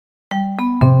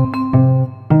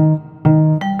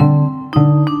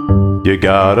You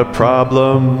got a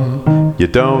problem, you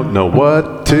don't know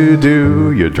what to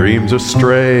do, your dreams are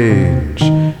strange,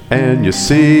 and you're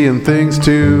seeing things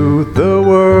too. The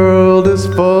world is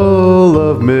full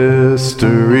of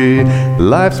mystery,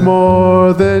 life's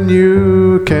more than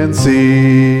you can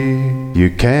see. You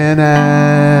can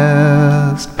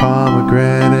ask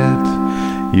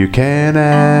Pomegranate, you can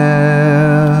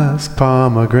ask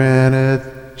Pomegranate.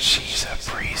 She's a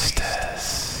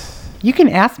priestess. You can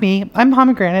ask me. I'm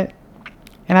Pomegranate.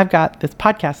 And I've got this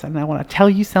podcast and I want to tell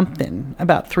you something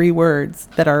about 3 words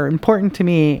that are important to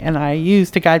me and I use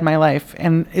to guide my life.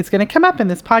 And it's going to come up in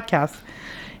this podcast.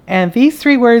 And these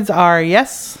 3 words are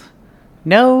yes,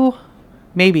 no,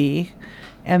 maybe.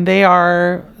 And they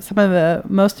are some of the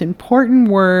most important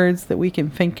words that we can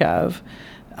think of.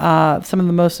 Some of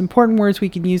the most important words we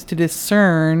can use to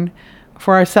discern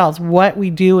for ourselves what we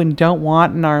do and don't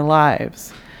want in our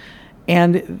lives.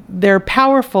 And they're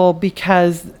powerful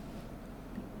because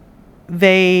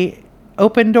they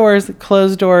open doors,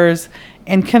 close doors,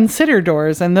 and consider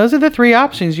doors. And those are the 3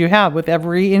 options you have with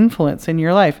every influence in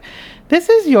your life. This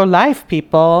is your life,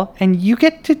 people, and you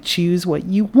get to choose what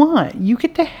you want. You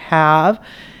get to have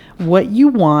what you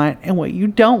want and what you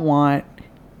don't want,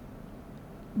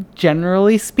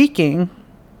 generally speaking.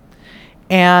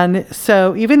 And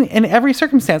so even in every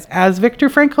circumstance, as Viktor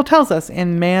Frankl tells us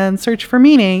in Man's Search for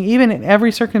Meaning, even in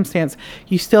every circumstance,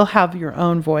 you still have your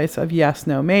own voice of yes,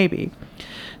 no, maybe.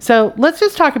 So let's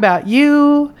just talk about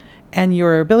you and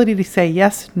your ability to say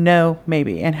yes, no,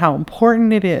 maybe, and how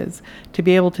important it is to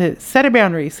be able to set a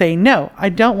boundary, say, no, I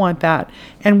don't want that.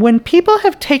 And when people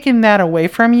have taken that away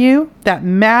from you, that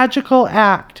magical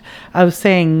act of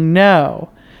saying no,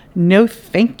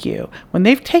 thank you. When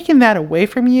they've taken that away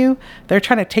from you, they're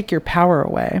trying to take your power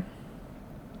away.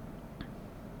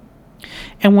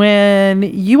 And when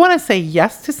you want to say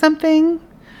yes to something,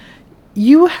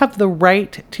 you have the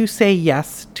right to say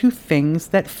yes to things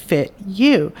that fit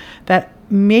you, that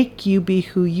make you be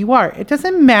who you are. It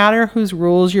doesn't matter whose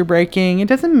rules you're breaking. It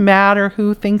doesn't matter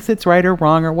who thinks it's right or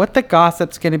wrong or what the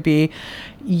gossip's going to be.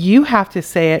 You have to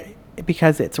say it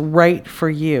because it's right for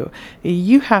you.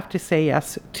 You have to say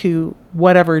yes to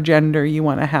whatever gender you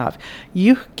want to have.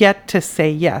 You get to say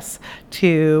yes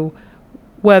to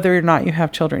whether or not you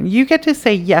have children. You get to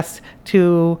say yes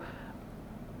to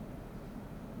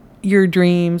your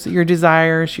dreams, your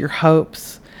desires, your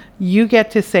hopes. You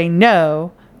get to say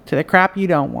no to the crap you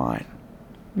don't want.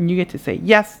 And you get to say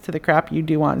yes to the crap you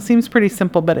do want. It seems pretty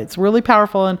simple, but it's really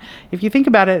powerful. And if you think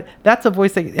about it, that's a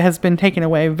voice that has been taken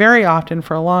away very often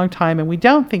for a long time. And we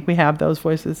don't think we have those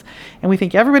voices. And we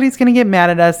think everybody's going to get mad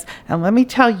at us. And let me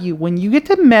tell you, when you get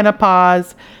to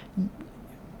menopause,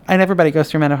 and everybody goes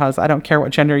through menopause. I don't care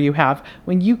what gender you have.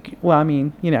 You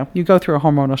go through a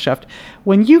hormonal shift.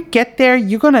 When you get there,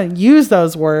 you're going to use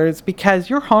those words because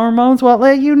your hormones won't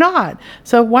let you not.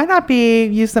 So why not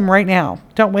use them right now?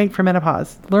 Don't wait for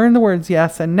menopause. Learn the words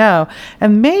yes and no.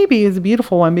 And maybe is a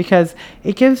beautiful one because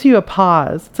it gives you a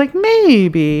pause. It's like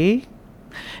maybe.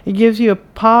 It gives you a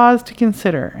pause to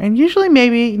consider. And usually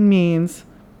maybe means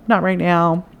not right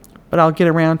now, but I'll get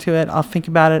around to it. I'll think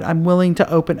about it. I'm willing to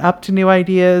open up to new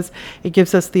ideas. It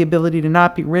gives us the ability to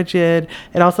not be rigid.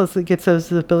 It also gives us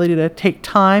the ability to take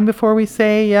time before we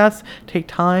say yes, take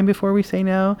time before we say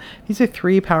no. These are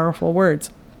 3 powerful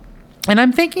words. And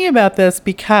I'm thinking about this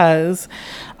because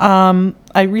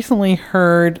I recently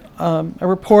heard a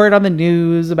report on the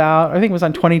news about, I think it was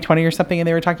on 2020 or something, and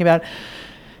they were talking about,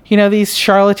 these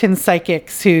charlatan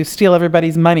psychics who steal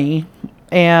everybody's money.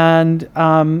 And,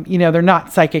 they're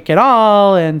not psychic at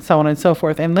all and so on and so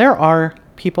forth. And there are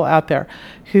people out there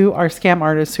who are scam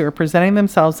artists who are presenting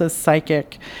themselves as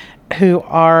psychic, who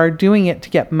are doing it to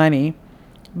get money.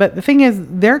 But the thing is,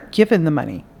 they're given the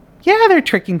money. Yeah, they're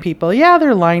tricking people. Yeah,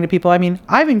 they're lying to people. I mean,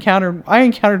 I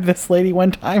encountered this lady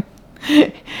one time.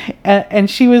 And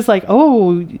she was like,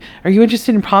 "Oh, are you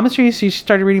interested in palmistry?" She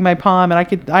started reading my palm,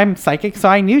 and I'm psychic, so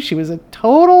I knew she was a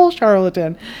total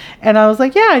charlatan. And I was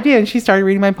like, "Yeah, I do." And she started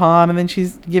reading my palm, and then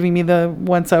she's giving me the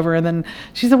once over, and then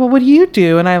she said, "Well, what do you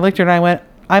do?" And I looked at her and I went,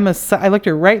 I looked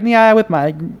her right in the eye with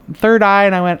my third eye,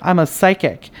 and I went, "I'm a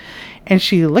psychic." And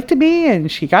she looked at me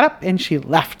and she got up and she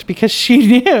left because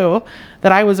she knew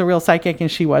that I was a real psychic and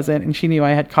she wasn't. And she knew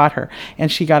I had caught her,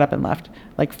 and she got up and left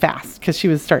like fast because she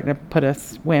was starting to put a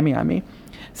whammy on me.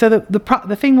 So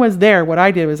the thing was there. What I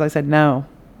did was I said no.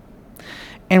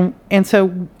 And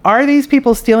so are these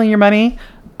people stealing your money?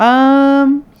 Yeah,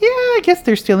 I guess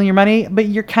they're stealing your money, but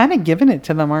you're kind of giving it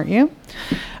to them, aren't you?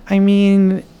 I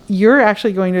mean, you're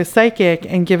actually going to a psychic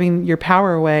and giving your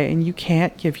power away, and you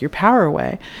can't give your power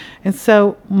away. And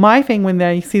so my thing when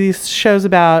I see these shows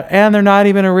about, and they're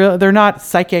not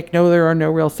psychic. No, there are no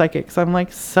real psychics. I'm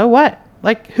like, so what?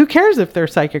 Like, who cares if they're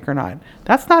psychic or not?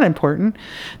 That's not important.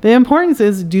 The importance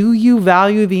is, do you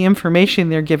value the information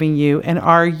they're giving you? And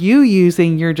are you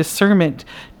using your discernment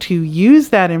to use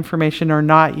that information or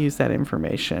not use that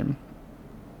information?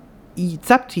 It's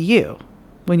up to you.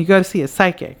 When you go to see a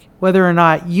psychic, whether or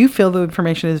not you feel the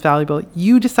information is valuable,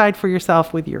 you decide for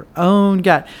yourself with your own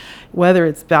gut whether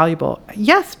it's valuable.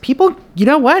 Yes, people, you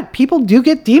know what? People do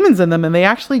get demons in them, and they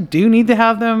actually do need to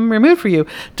have them removed for you.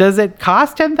 Does it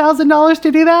cost $10,000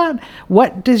 to do that?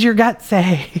 What does your gut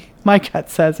say? My gut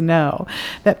says no.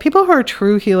 That people who are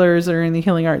true healers or in the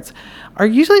healing arts are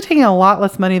usually taking a lot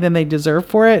less money than they deserve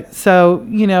for it. So,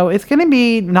 it's going to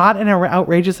be not an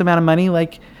outrageous amount of money.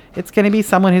 Like, it's going to be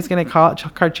someone who's going to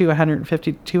charge you $150,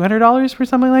 $200 for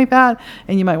something like that.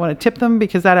 And you might want to tip them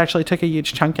because that actually took a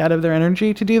huge chunk out of their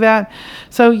energy to do that.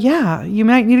 So yeah, you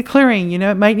might need a clearing,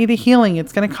 it might need a healing.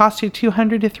 It's going to cost you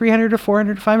 $200 to $300 to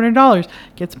 $400 to $500.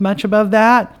 Gets much above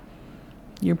that,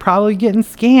 you're probably getting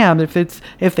scammed.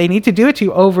 If they need to do it to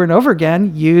you over and over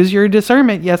again, use your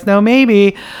discernment. Yes, no,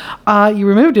 maybe. You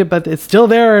removed it, but it's still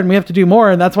there and we have to do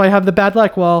more. And that's why I have the bad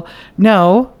luck. Well,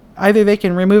 no. Either they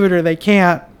can remove it or they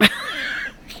can't.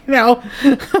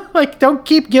 Like, don't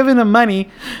keep giving them money,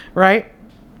 right?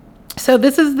 So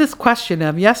this is this question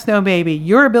of yes, no, maybe.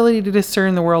 Your ability to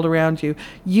discern the world around you.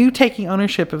 You taking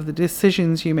ownership of the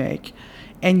decisions you make.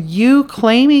 And you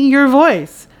claiming your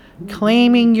voice.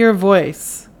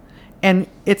 And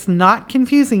it's not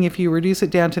confusing if you reduce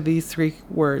it down to these 3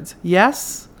 words.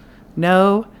 Yes,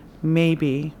 no,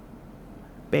 maybe.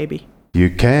 Baby. You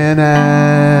can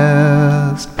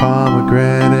ask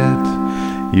pomegranate.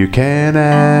 You can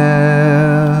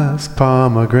ask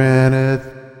pomegranate.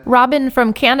 Robin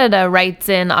from Canada writes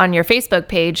in on your Facebook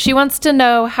page. She wants to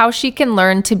know how she can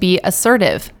learn to be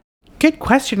assertive. Good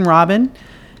question, Robin.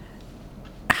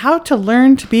 How to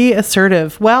learn to be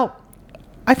assertive? Well,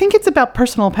 I think it's about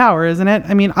personal power, isn't it?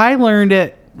 I mean, I learned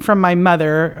it from my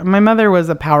mother. My mother was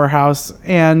a powerhouse,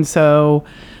 and so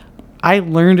I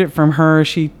learned it from her.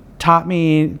 She taught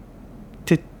me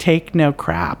to take no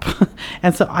crap.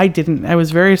 And so I didn't. I was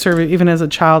very assertive even as a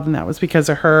child, and that was because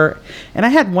of her. And I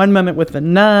had one moment with the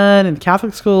nun in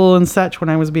Catholic school and such when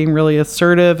I was being really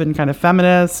assertive and kind of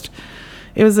feminist.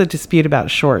 It was a dispute about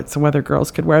shorts and whether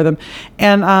girls could wear them.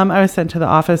 And I was sent to the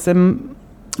office, and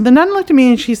the nun looked at me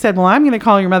and she said, well, I'm going to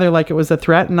call your mother like it was a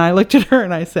threat. And I looked at her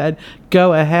and I said,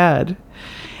 go ahead.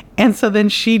 And so then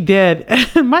she did.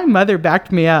 And my mother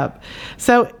backed me up.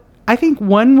 So I think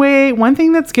one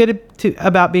thing that's good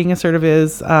about being assertive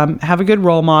is have a good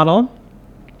role model,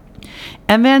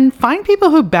 and then find people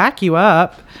who back you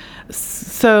up.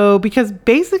 So, because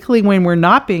basically when we're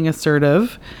not being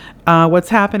assertive, what's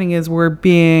happening is we're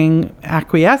being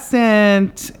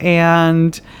acquiescent,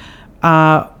 and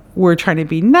we're trying to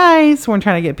be nice. We're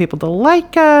trying to get people to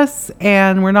like us,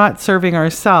 and we're not serving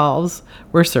ourselves.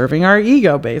 We're serving our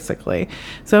ego, basically.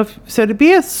 So to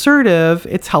be assertive,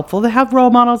 it's helpful to have role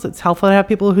models. It's helpful to have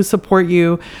people who support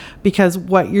you, because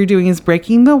what you're doing is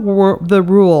breaking the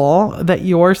rule that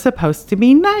you're supposed to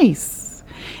be nice.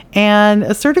 And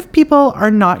assertive people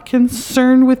are not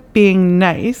concerned with being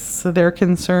nice. So they're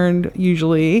concerned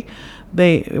usually,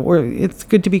 it's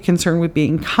good to be concerned with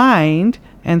being kind.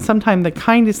 And sometimes the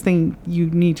kindest thing you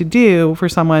need to do for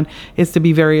someone is to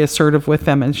be very assertive with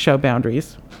them and show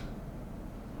boundaries.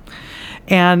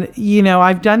 And,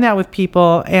 I've done that with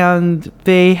people, and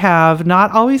they have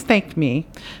not always thanked me.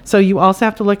 So you also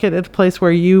have to look at a place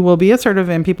where you will be assertive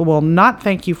and people will not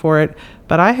thank you for it.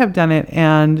 But I have done it,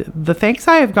 and the thanks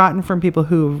I have gotten from people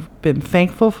who've been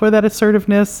thankful for that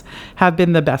assertiveness have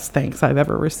been the best thanks I've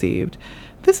ever received.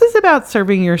 This is about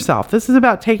serving yourself. This is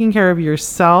about taking care of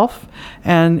yourself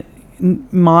and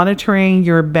monitoring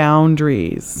your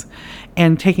boundaries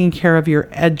and taking care of your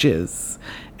edges.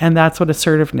 And that's what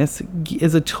assertiveness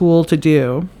is a tool to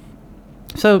do.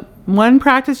 So one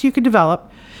practice you could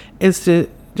develop is to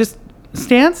just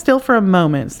stand still for a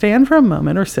moment, stand for a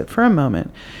moment or sit for a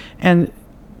moment and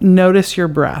notice your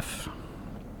breath.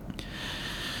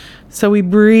 So we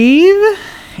breathe,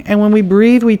 and when we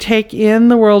breathe, we take in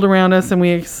the world around us and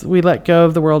we let go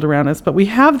of the world around us. But we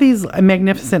have these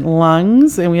magnificent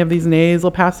lungs and we have these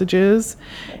nasal passages,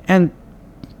 and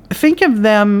think of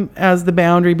them as the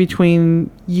boundary between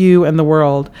you and the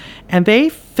world, and they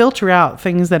filter out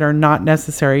things that are not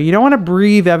necessary. You don't want to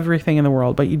breathe everything in the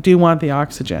world, but you do want the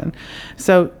oxygen.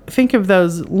 So think of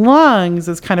those lungs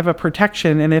as kind of a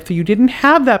protection, and if you didn't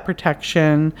have that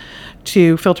protection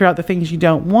to filter out the things you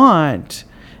don't want,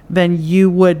 then you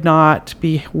would not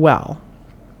be well.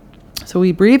 So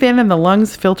we breathe in and the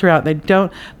lungs filter out.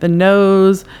 The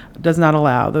nose does not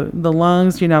allow. The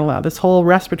lungs do not allow. This whole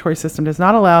respiratory system does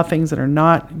not allow things that are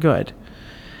not good.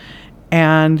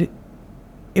 And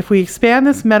if we expand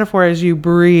this metaphor as you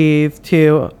breathe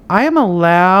to, I am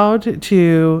allowed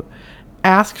to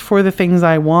ask for the things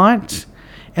I want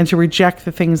and to reject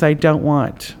the things I don't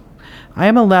want. I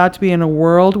am allowed to be in a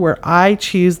world where I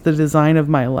choose the design of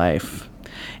my life.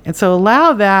 And so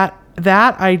allow that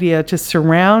idea to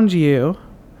surround you.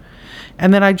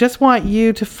 And then I just want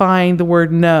you to find the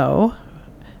word no.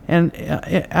 And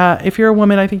if you're a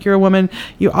woman, I think you're a woman,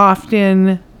 you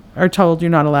often are told you're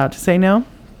not allowed to say no.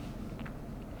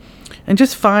 And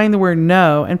just find the word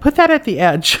no and put that at the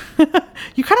edge. You kind of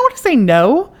want to say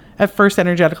no at first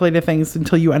energetically to things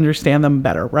until you understand them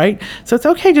better, right? So it's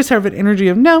okay just to have an energy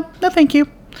of no thank you.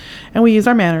 And we use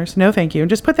our manners, no thank you. And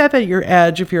just put that at your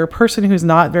edge. If you're a person who's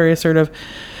not very assertive,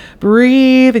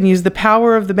 breathe and use the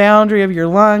power of the boundary of your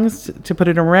lungs to put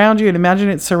it around you and imagine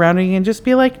it surrounding you and just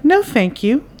be like, no thank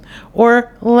you.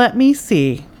 Or let me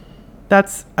see.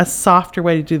 That's a softer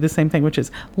way to do the same thing, which is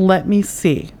let me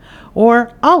see.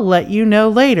 Or I'll let you know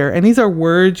later. And these are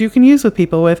words you can use with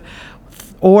people with,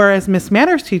 or as Miss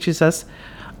Manners teaches us,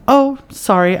 oh,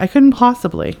 sorry, I couldn't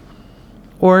possibly.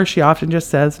 Or she often just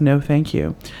says, no, thank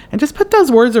you. And just put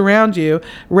those words around you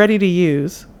ready to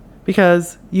use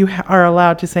because you are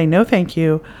allowed to say, no, thank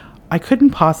you. I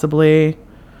couldn't possibly.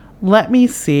 Let me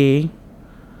see.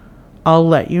 I'll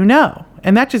let you know.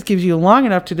 And that just gives you long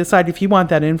enough to decide if you want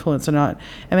that influence or not.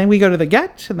 And then we go to the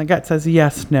gut, and the gut says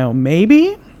yes, no,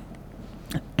 maybe.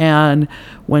 And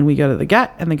when we go to the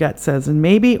gut, and the gut says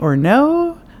maybe or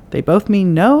no, they both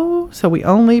mean no. So we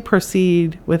only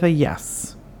proceed with a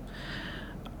yes.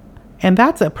 And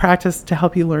that's a practice to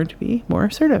help you learn to be more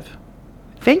assertive.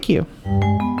 Thank you.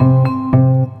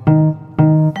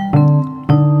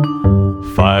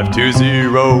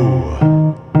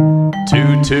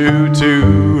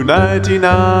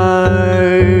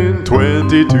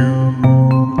 520-222-9922.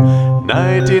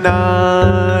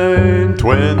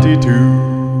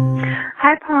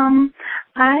 Hi, Pom.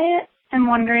 I am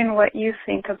wondering what you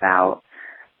think about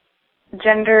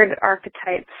gendered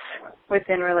archetypes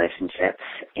within relationships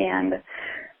and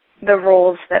the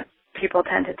roles that people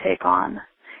tend to take on,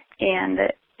 and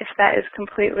if that is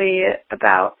completely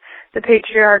about the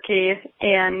patriarchy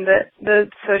and the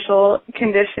social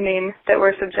conditioning that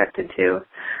we're subjected to,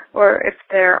 or if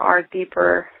there are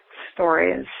deeper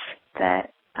stories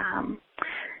that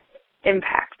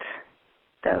impact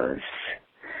those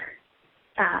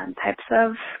types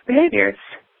of behaviors.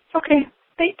 Okay,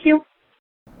 thank you.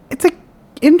 It's an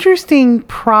interesting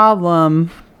problem,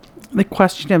 the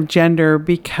question of gender,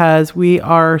 because we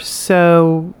are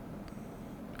so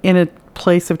in a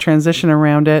place of transition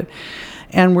around it.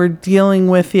 And we're dealing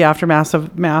with the aftermath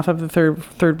of the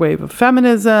third wave of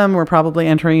feminism. We're probably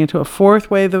entering into a fourth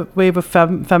wave of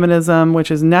feminism,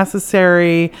 which is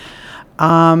necessary.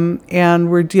 And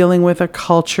we're dealing with a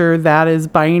culture that is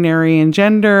binary in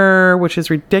gender, which is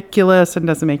ridiculous and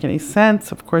doesn't make any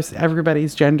sense. Of course,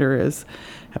 everybody's gender is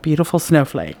a beautiful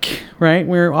snowflake, right?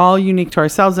 We're all unique to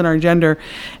ourselves and our gender,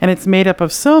 and it's made up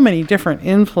of so many different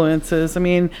influences. I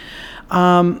mean,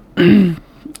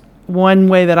 one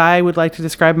way that I would like to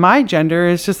describe my gender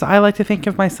is just, I like to think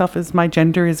of myself as my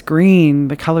gender is green,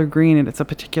 the color green, and it's a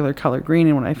particular color green.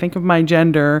 And when I think of my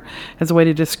gender as a way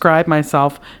to describe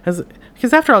myself,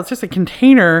 because after all, it's just a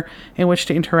container in which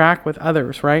to interact with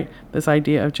others, right? This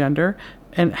idea of gender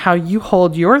and how you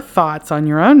hold your thoughts on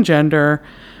your own gender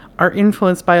are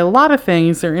influenced by a lot of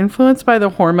things. They're influenced by the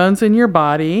hormones in your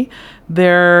body.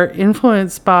 They're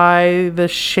influenced by the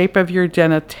shape of your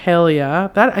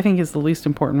genitalia. That, I think, is the least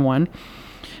important one.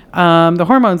 The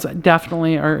hormones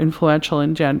definitely are influential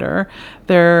in gender.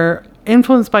 They're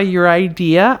influenced by your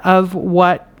idea of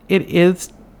what it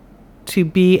is to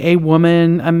be a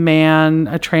woman, a man,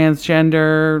 a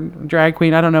transgender, drag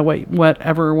queen. I don't know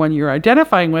whatever one you're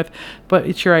identifying with, but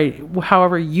it's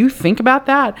however you think about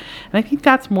that. And I think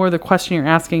that's more the question you're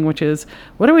asking, which is,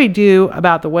 what do we do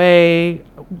about the way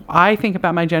I think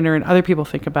about my gender and other people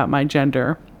think about my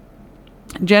gender?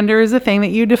 Gender is a thing that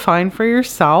you define for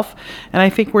yourself. And I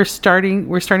think we're starting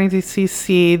to see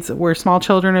seeds where small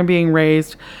children are being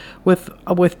raised with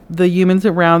the humans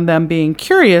around them being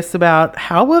curious about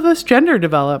how will this gender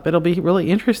develop. It'll be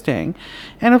really interesting.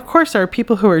 And of course, there are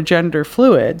people who are gender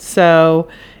fluid. So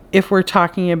if we're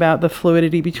talking about the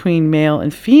fluidity between male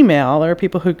and female, there are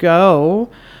people who go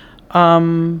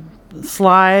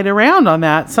slide around on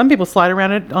that. Some people slide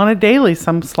around it on a daily.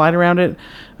 Some slide around it,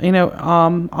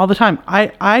 all the time.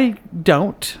 I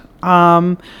don't.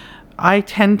 I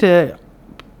tend to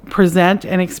present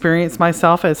and experience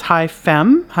myself as high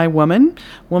woman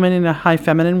in a high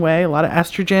feminine way, a lot of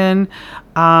estrogen.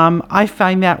 I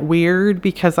find that weird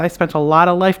because I spent a lot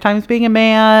of lifetimes being a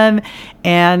man,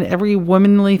 and every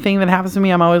womanly thing that happens to me,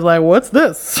 I'm always like, what's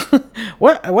this?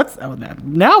 what's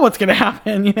now what's going to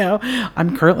happen? You know,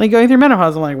 I'm currently going through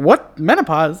menopause. I'm like, what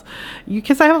menopause?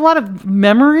 Because I have a lot of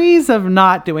memories of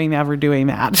not ever doing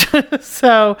that.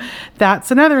 So that's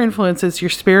another influence, is your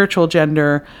spiritual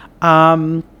gender.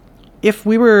 If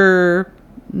we were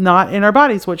not in our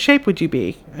bodies, what shape would you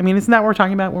be? I mean, isn't that what we're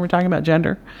talking about when we're talking about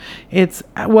gender? It's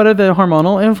what are the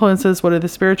hormonal influences? What are the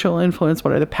spiritual influences?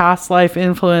 What are the past life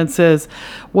influences?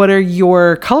 What are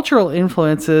your cultural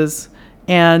influences?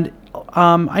 And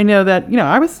I know that, you know,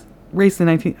 I was born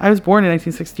in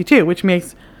 1962, which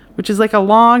is like a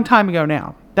long time ago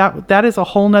now. That is a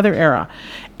whole nother era.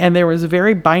 And there was a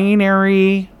very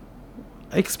binary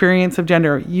experience of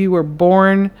gender. You were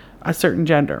born a certain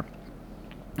gender.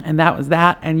 And that was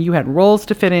that. And you had roles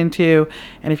to fit into.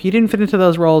 And if you didn't fit into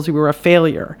those roles, you were a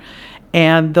failure.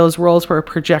 And those roles were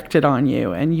projected on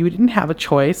you. And you didn't have a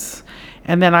choice.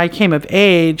 And then I came of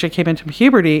age. I came into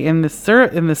puberty in the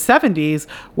 70s,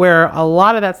 where a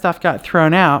lot of that stuff got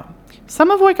thrown out. Some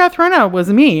of what got thrown out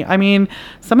was me. I mean,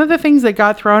 some of the things that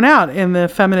got thrown out in the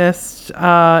feminist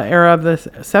era of the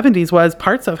 70s was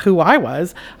parts of who I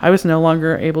was no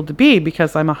longer able to be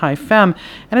because I'm a high femme.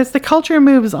 And as the culture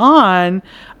moves on,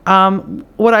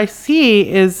 what I see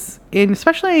is,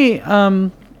 especially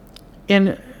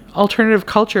in alternative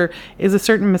culture, is a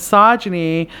certain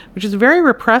misogyny, which is very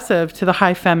repressive to the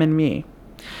high femme in me.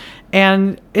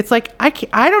 And it's like,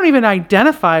 I don't even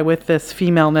identify with this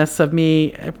femaleness of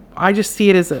me. I just see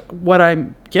it as what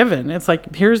I'm given. It's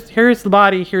like, here's the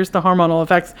body, here's the hormonal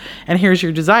effects, and here's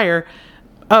your desire.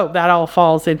 Oh, that all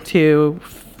falls into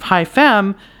high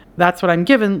femme. That's what I'm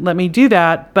given. Let me do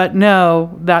that. But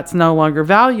no, that's no longer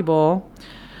valuable.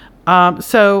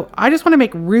 So I just want to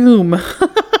make room.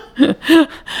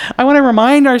 I want to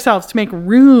remind ourselves to make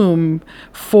room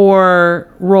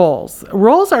for roles.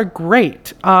 Roles are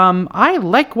great. I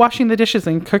like washing the dishes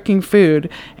and cooking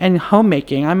food and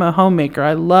homemaking. I'm a homemaker.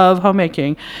 I love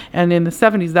homemaking. And in the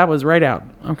 70s, that was right out.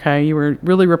 Okay. You were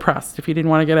really repressed if you didn't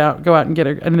want to go out and get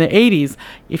in the 80s,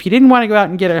 if you didn't want to go out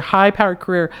and get a high powered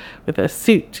career with a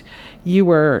suit, you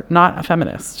were not a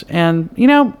feminist. And, you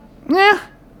know,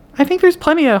 I think there's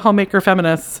plenty of homemaker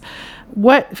feminists.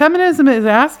 What feminism is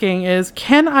asking is,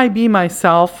 can I be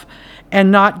myself and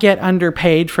not get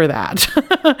underpaid for that?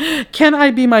 Can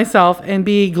I be myself and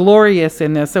be glorious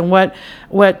in this? And what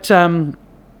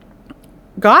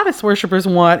goddess worshipers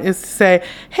want is to say,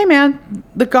 hey man,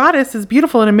 the goddess is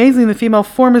beautiful and amazing. The female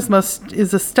form is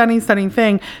a stunning, stunning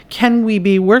thing. Can we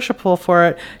be worshipful for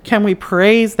it? Can we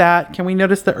praise that? Can we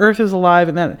notice the earth is alive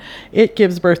and that it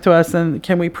gives birth to us? And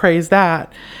can we praise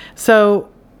that? So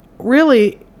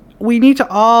really, we need to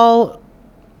all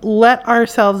let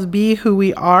ourselves be who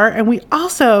we are. And we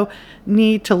also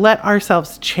need to let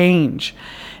ourselves change.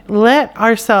 Let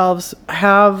ourselves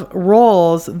have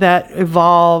roles that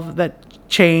evolve, that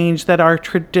change, that are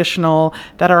traditional,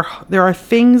 there are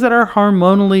things that are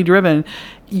hormonally driven.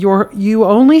 You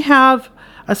only have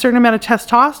a certain amount of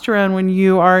testosterone when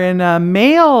you are in a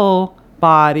male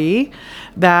body,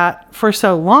 that for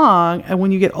so long, and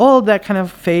when you get old, that kind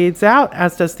of fades out,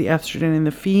 as does the estrogen in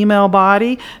the female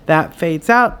body. That fades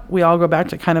out. We all go back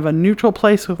to kind of a neutral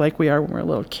place with like we are when we're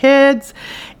little kids.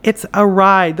 It's a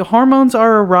ride. The hormones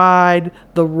are a ride.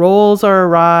 The roles are a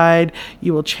ride.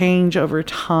 You will change over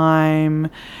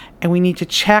time. And we need to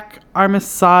check our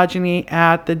misogyny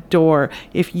at the door.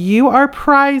 If you are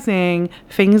prizing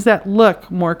things that look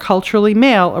more culturally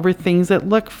male over things that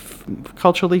look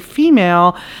culturally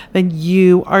female, then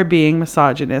you are being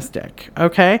misogynistic,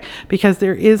 okay? Because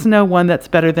there is no one that's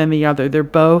better than the other. They're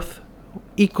both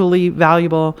equally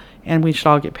valuable, and we should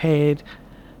all get paid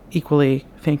equally.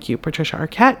 Thank you, Patricia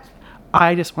Arquette.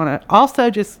 I just want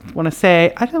to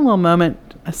say, I had a little moment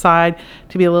aside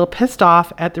to be a little pissed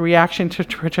off at the reaction to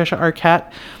Patricia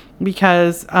Arquette,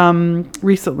 because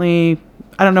recently,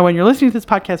 I don't know when you're listening to this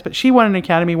podcast, but she won an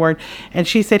Academy Award, and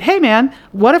she said, hey man,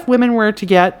 what if women were to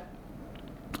get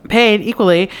paid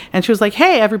equally? And she was like,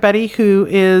 hey, everybody who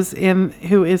is in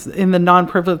the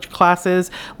non-privileged classes,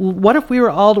 what if we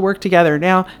were all to work together?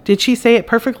 Now, did she say it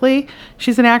perfectly?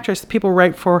 She's an actress. People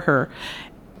write for her.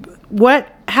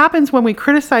 What happens when we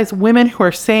criticize women who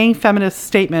are saying feminist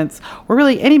statements, or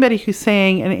really anybody who's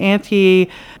saying an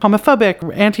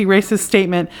anti-homophobic, anti-racist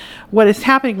statement, what is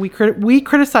happening, we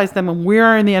criticize them when we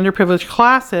are in the underprivileged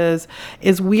classes,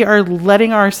 is we are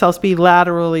letting ourselves be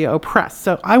laterally oppressed.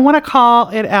 So I want to call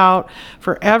it out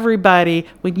for everybody.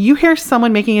 When you hear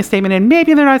someone making a statement, and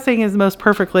maybe they're not saying it most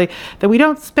perfectly, that we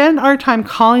don't spend our time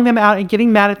calling them out and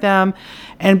getting mad at them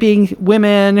and being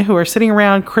women who are sitting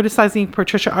around criticizing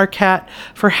Patricia Arquette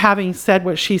for having said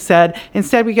what she said.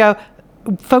 Instead, we go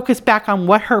focus back on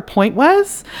what her point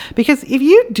was. Because if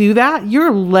you do that, you're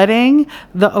letting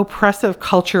the oppressive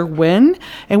culture win.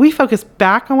 And we focus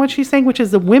back on what she's saying, which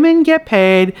is the women get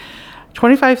paid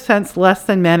 25 cents less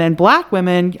than men, and black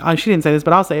women, she didn't say this,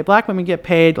 but I'll say it, black women get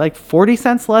paid like 40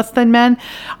 cents less than men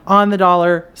on the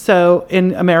dollar. So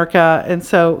in America. And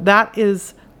so that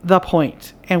is the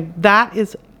point. And that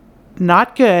is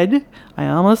not good. I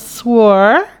almost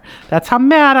swore. That's how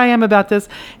mad I am about this.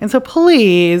 And so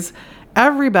please,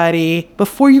 everybody,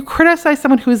 before you criticize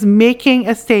someone who is making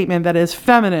a statement that is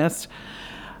feminist,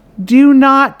 do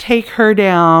not take her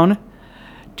down.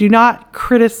 Do not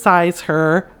criticize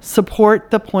her. Support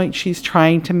the point she's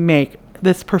trying to make.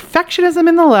 This perfectionism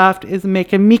in the left is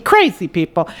making me crazy,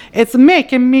 people. It's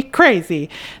making me crazy.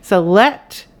 So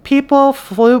let people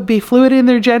be fluid in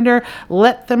their gender.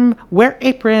 Let them wear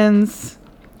aprons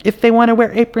if they want to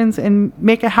wear aprons, and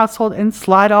make a household and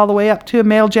slide all the way up to a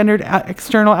male gendered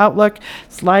external outlook,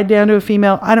 slide down to a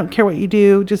female. I don't care what you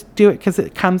do. Just do it because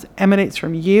it emanates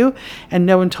from you, and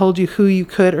no one told you who you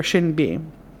could or shouldn't be.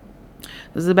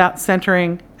 This is about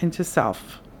centering into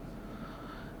self.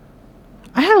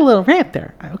 I had a little rant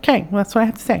there. Okay, well, that's what I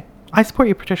have to say. I support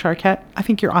you, Patricia Arquette. I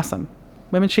think you're awesome.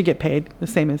 Women should get paid the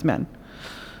same as men.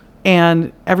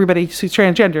 And everybody who's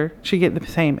transgender should get the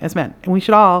same as men. And we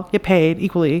should all get paid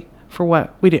equally for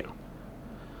what we do.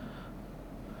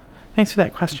 Thanks for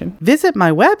that question. Visit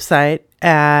my website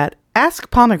at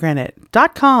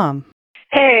askpomegranate.com.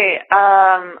 Hey,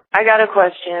 I got a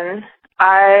question.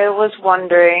 I was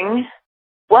wondering,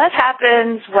 what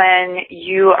happens when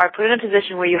you are put in a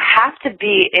position where you have to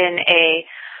be in a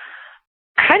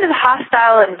kind of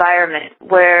hostile environment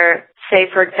where, say,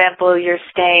 for example, you're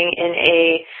staying in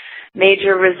a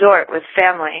major resort with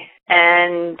family,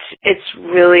 and it's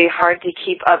really hard to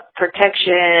keep up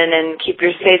protection and keep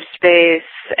your safe space,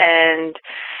 and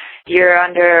you're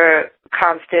under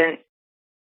constant,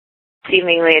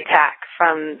 seemingly, attack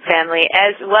from family,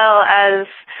 as well as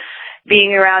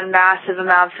being around massive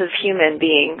amounts of human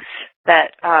beings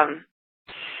that,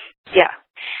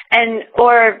 and,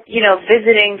 or,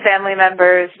 visiting family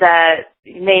members that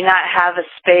may not have a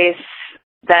space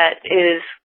that is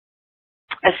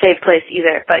a safe place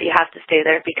either, but you have to stay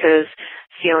there because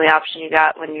it's the only option you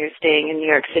got when you're staying in New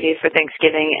York City for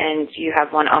Thanksgiving and you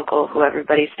have one uncle who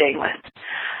everybody's staying with.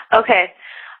 Okay.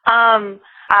 I'm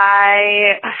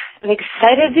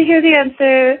excited to hear the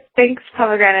answer. Thanks,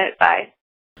 Pomegranate. Bye.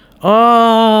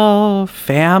 Oh,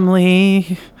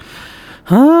 family.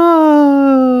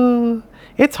 Oh,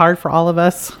 it's hard for all of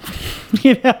us.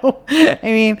 I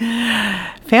mean,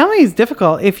 family is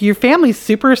difficult. If your family's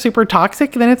super, super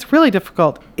toxic, then it's really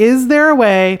difficult. Is there a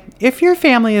way, if your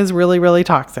family is really, really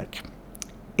toxic,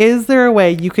 is there a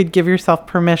way you could give yourself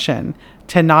permission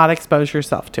to not expose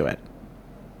yourself to it?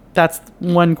 That's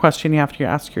one question you have to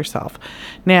ask yourself.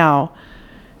 Now,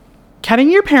 cutting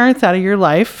your parents out of your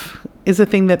life is a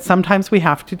thing that sometimes we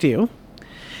have to do.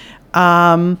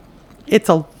 It's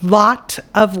a lot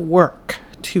of work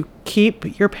to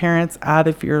keep your parents out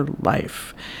of your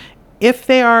life. If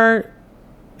they are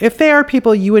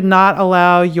people you would not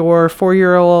allow your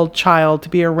 4-year-old child to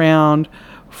be around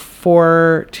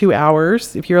for 2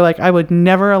 hours, if you're like, I would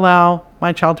never allow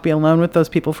my child to be alone with those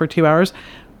people for 2 hours,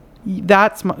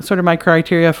 that's sort of my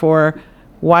criteria for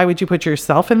why would you put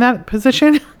yourself in that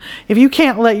position? If you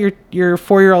can't let your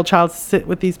 4-year-old child sit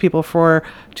with these people for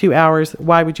 2 hours,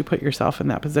 why would you put yourself in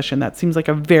that position? That seems like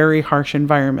a very harsh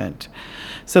environment.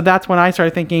 So that's when I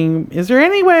started thinking, is there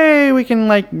any way we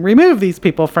can remove these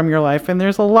people from your life? And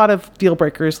there's a lot of deal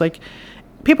breakers, like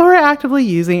people who are actively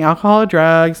using alcohol or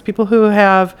drugs, people who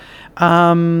have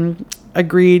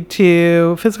agreed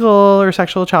to physical or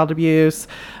sexual child abuse,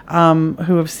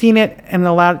 who have seen it and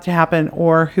allowed it to happen,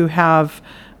 or who have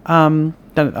done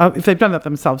it. If they've done that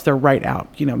themselves, they're right out.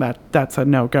 That's a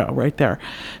no-go right there.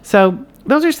 So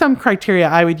those are some criteria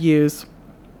I would use.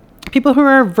 People who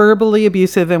are verbally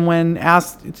abusive, and when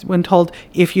told,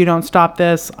 if you don't stop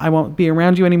this, I won't be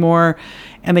around you anymore,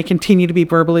 and they continue to be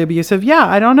verbally abusive,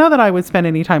 I don't know that I would spend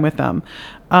any time with them.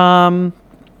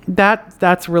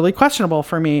 That's really questionable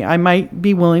for me. I might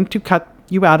be willing to cut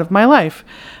you out of my life.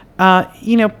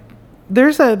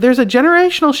 there's a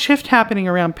generational shift happening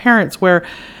around parents where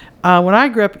when I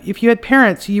grew up, if you had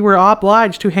parents, you were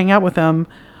obliged to hang out with them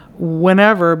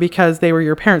whenever because they were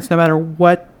your parents, no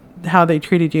matter how they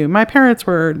treated you. My parents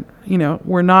were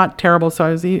not terrible, so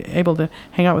I was able to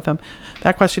hang out with them.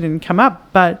 That question didn't come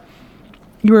up, but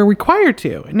you were required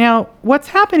to. Now, what's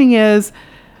happening is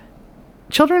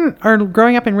children are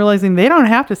growing up and realizing they don't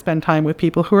have to spend time with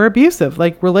people who are abusive.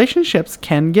 Like, relationships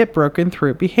can get broken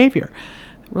through behavior.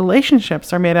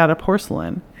 Relationships are made out of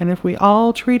porcelain. And if we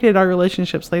all treated our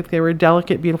relationships like they were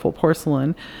delicate, beautiful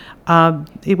porcelain,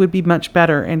 it would be much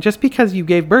better. And just because you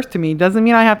gave birth to me doesn't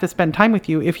mean I have to spend time with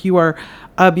you if you are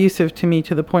abusive to me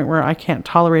to the point where I can't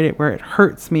tolerate it, where it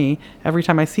hurts me. Every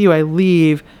time I see you, I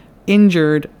leave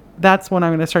injured. That's when I'm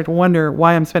going to start to wonder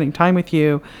why I'm spending time with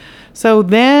you. So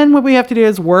then what we have to do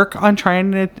is work on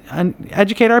trying to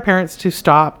educate our parents to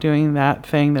stop doing that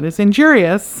thing that is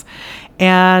injurious.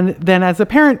 And then as a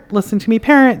parent, listen to me,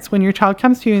 parents, when your child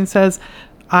comes to you and says,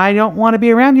 I don't want to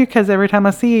be around you because every time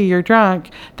I see you, you're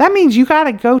drunk. That means you got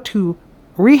to go to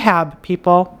rehab,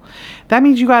 people. That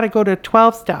means you got to go to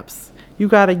 12 steps. You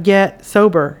got to get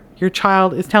sober. Your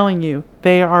child is telling you.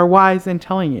 They are wise in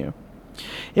telling you.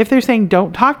 If they're saying,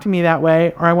 don't talk to me that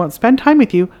way, or I won't spend time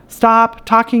with you, stop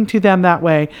talking to them that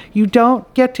way. You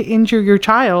don't get to injure your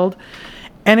child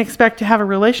and expect to have a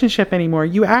relationship anymore.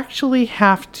 You actually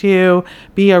have to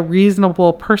be a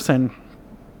reasonable person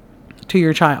to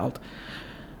your child.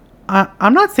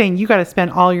 I'm not saying you got to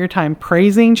spend all your time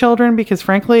praising children, because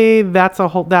frankly, that's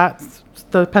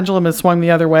the pendulum has swung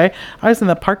the other way. I was in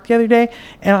the park the other day,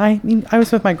 and I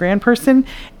was with my grandperson,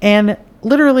 and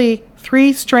literally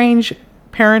 3 strange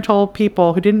parental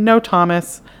people who didn't know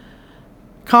Thomas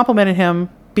complimented him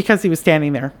because he was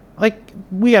standing there. Like,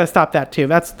 we got to stop that too.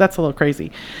 That's a little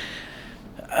crazy.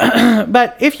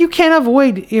 But if you can't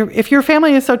avoid, if your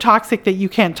family is so toxic that you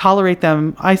can't tolerate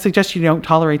them, I suggest you don't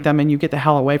tolerate them and you get the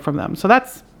hell away from them. So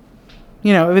that's,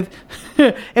 if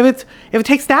it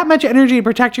takes that much energy to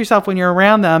protect yourself when you're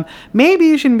around them, maybe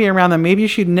you shouldn't be around them. Maybe you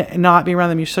should not be around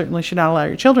them. You certainly should not allow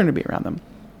your children to be around them.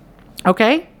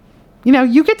 Okay?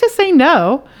 You get to say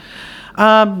no.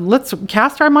 Let's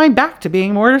cast our mind back to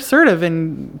being more assertive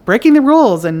and breaking the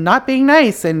rules and not being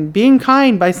nice and being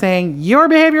kind by saying, your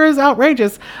behavior is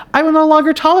outrageous. I will no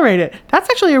longer tolerate it. That's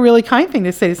actually a really kind thing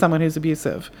to say to someone who's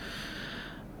abusive.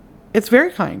 It's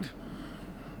very kind.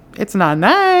 It's not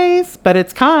nice, but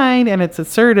it's kind and it's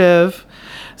assertive.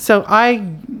 So I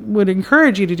would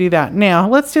encourage you to do that. Now,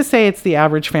 let's just say it's the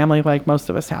average family like most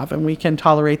of us have, and we can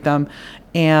tolerate them.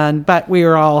 But we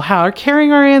are all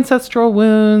carrying our ancestral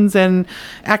wounds and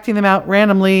acting them out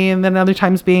randomly, and then other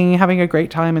times having a great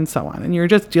time and so on. And you're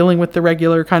just dealing with the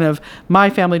regular kind of my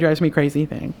family drives me crazy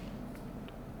thing.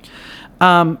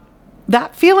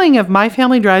 That feeling of my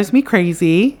family drives me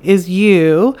crazy is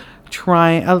you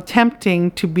attempting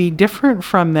to be different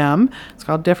from them. It's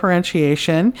called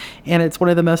differentiation, and it's one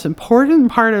of the most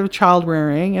important part of child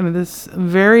rearing, and it is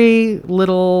very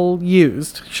little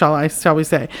used, shall we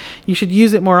say. You should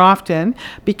use it more often,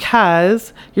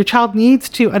 because your child needs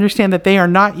to understand that they are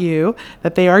not you,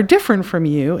 that they are different from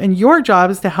you, and your job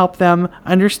is to help them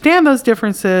understand those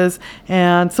differences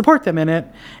and support them in it,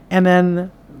 and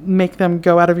then make them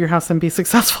go out of your house and be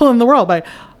successful in the world by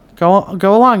go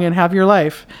along and have your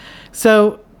life.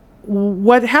 So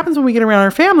what happens when we get around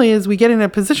our family is we get in a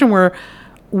position where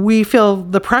we feel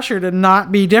the pressure to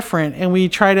not be different, and we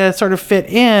try to sort of fit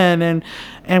in,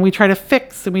 and we try to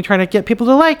fix, and we try to get people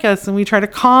to like us, and we try to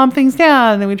calm things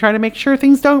down, and we try to make sure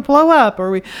things don't blow up, or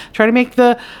we try to make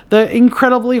the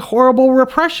incredibly horrible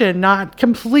repression not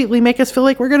completely make us feel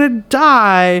like we're going to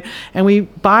die.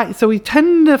 And so we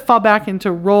tend to fall back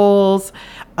into roles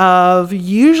of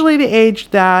usually the age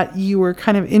that you were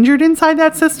kind of injured inside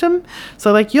that system.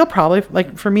 So you'll probably,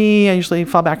 for me, I usually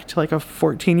fall back to a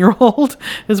 14-year-old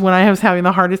is when I was having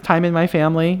the hardest time in my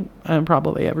family.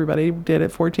 Probably everybody did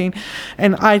at 14.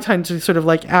 And I tend to sort of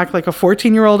act like a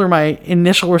 14-year-old, or my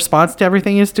initial response to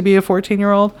everything is to be a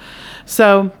 14-year-old.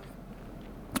 So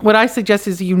what I suggest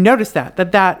is you notice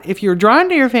that if you're drawn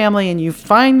to your family and you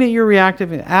find that you're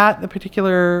reactive at the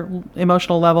particular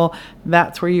emotional level,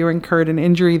 that's where you incurred an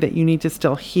injury that you need to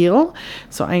still heal.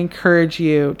 So I encourage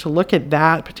you to look at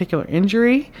that particular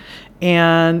injury.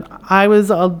 And I was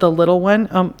the little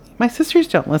one. My sisters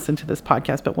don't listen to this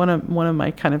podcast, but one of my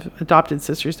kind of adopted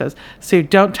sisters does. So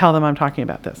don't tell them I'm talking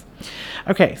about this.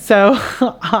 Okay, so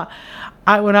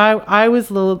when I was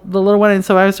the little one, and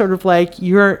so I was sort of like,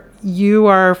 you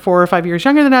are 4 or 5 years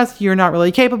younger than us. You're not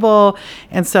really capable.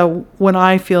 And so when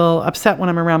I feel upset when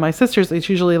I'm around my sisters, it's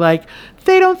usually like,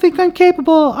 they don't think I'm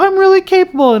capable. I'm really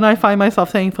capable. And I find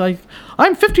myself saying like,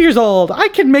 I'm 50 years old. I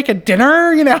can make a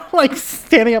dinner, like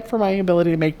standing up for my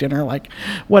ability to make dinner, like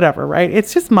whatever, right?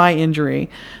 It's just my injury.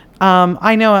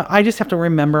 I know I just have to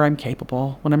remember I'm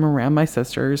capable when I'm around my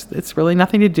sisters. It's really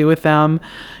nothing to do with them.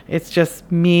 It's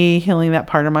just me healing that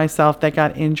part of myself that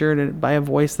got injured by a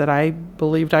voice that I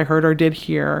believed I heard or did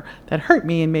hear that hurt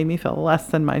me and made me feel less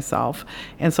than myself.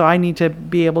 And so I need to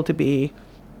be able to be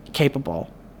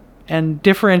capable and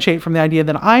differentiate from the idea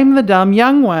that I'm the dumb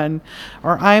young one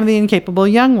or I'm the incapable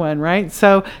young one, right?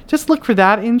 So just look for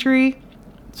that injury.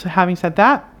 So having said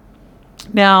that,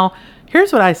 now,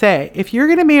 here's what I say. If you're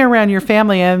going to be around your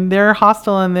family and they're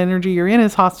hostile and the energy you're in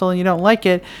is hostile and you don't like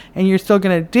it and you're still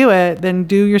going to do it, then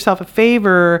do yourself a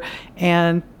favor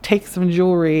and take some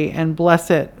jewelry and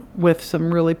bless it with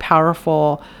some really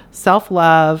powerful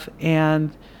self-love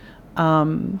and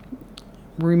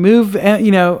remove,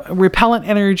 repellent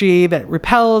energy that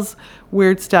repels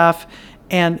weird stuff,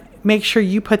 and make sure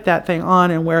you put that thing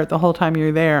on and wear it the whole time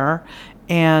you're there.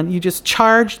 And you just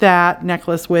charge that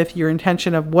necklace with your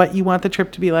intention of what you want the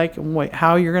trip to be like and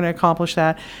how you're going to accomplish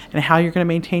that and how you're going to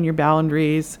maintain your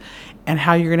boundaries and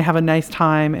how you're going to have a nice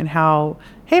time and how,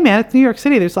 hey man, it's New York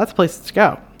City. There's lots of places to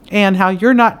go. And how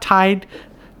you're not tied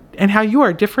and how you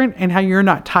are different and how you're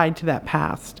not tied to that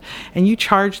past. And you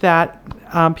charge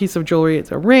that piece of jewelry.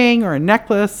 It's a ring or a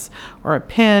necklace or a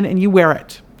pin, and you wear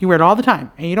it. You wear it all the time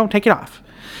and you don't take it off.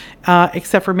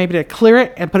 Except for maybe to clear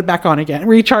it and put it back on again,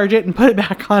 recharge it and put it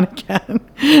back on again,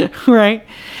 right?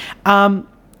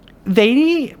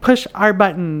 They push our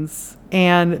buttons,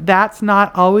 and that's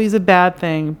not always a bad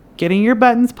thing. Getting your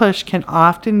buttons pushed can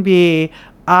often be,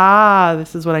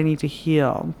 this is what I need to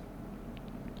heal.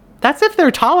 That's if they're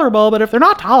tolerable, but if they're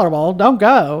not tolerable, don't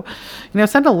go.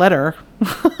 Send a letter.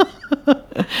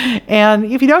 And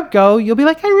if you don't go, you'll be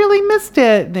like, I really missed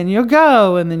it. Then you'll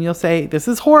go, and then you'll say, this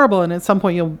is horrible. And at some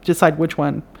point you'll decide which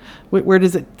one. Where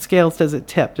does it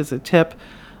tip? Does it tip,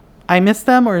 I missed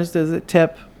them, or does it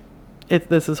tip,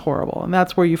 this is horrible? And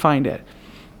that's where you find it.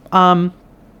 And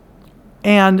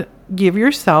give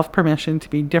yourself permission to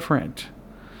be different.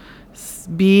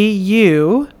 Be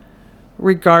you,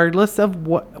 regardless of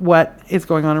what is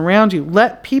going on around you.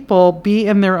 Let people be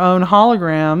in their own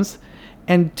holograms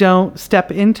and don't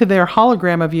step into their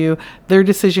hologram of you, their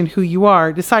decision who you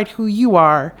are. Decide who you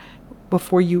are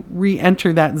before you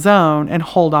re-enter that zone and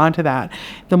hold on to that.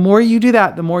 The more you do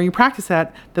that, the more you practice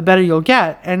that, the better you'll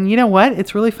get. And you know what?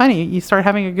 It's really funny. You start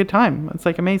having a good time. It's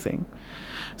like amazing.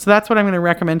 So that's what I'm going to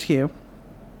recommend to you.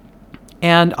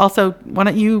 And also, why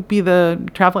don't you be the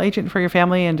travel agent for your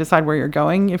family and decide where you're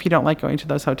going if you don't like going to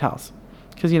those hotels,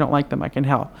 because you don't like them, I can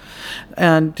tell.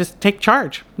 And just take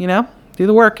charge, do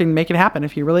the work and make it happen.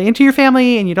 If you're really into your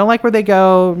family and you don't like where they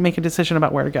go, make a decision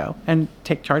about where to go and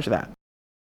take charge of that.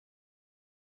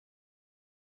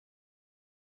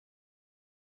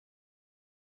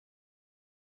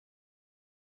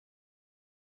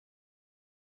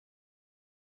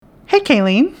 Hey,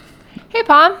 Kayleen. Hey,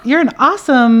 Pom. You're an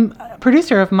awesome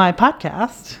producer of my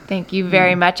podcast. Thank you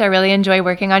very much. I really enjoy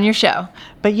working on your show.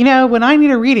 But when I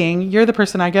need a reading, you're the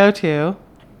person I go to.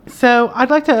 So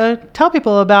I'd like to tell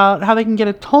people about how they can get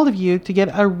a hold of you to get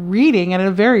a reading at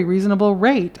a very reasonable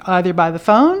rate, either by the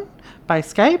phone, by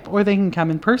Skype, or they can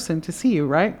come in person to see you,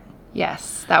 right?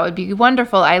 Yes, that would be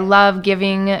wonderful. I love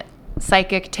giving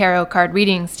psychic tarot card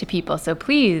readings to people, so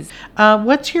please. How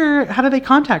do they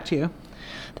contact you?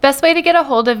 The best way to get a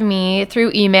hold of me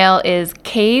through email is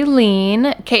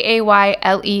Kaylene,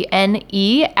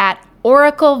 Kaylene, at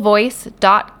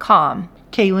oraclevoice.com.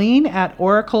 Kaylene at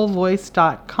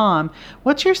oraclevoice.com.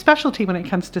 What's your specialty when it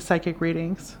comes to psychic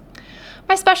readings?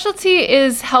 My specialty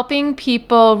is helping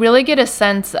people really get a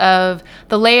sense of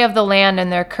the lay of the land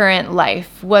in their current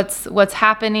life, what's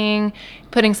happening,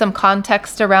 putting some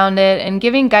context around it, and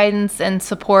giving guidance and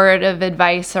supportive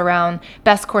advice around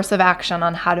best course of action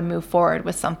on how to move forward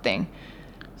with something.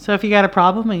 So if you got a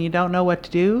problem and you don't know what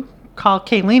to do, call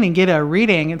Kaylene and get a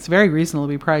reading. It's very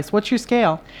reasonably priced. What's your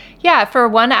scale? Yeah, for a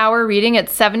 1 hour reading,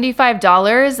 it's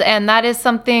 $75, and that is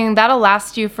something that'll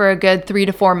last you for a good 3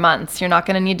 to 4 months. You're not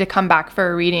going to need to come back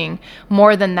for a reading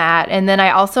more than that. And then I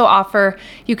also offer,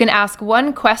 you can ask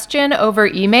one question over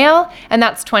email, and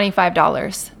that's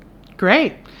 $25.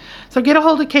 Great. So get a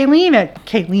hold of Kaylene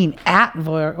at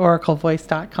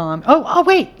oraclevoice.com. Oh,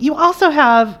 wait. You also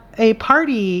have a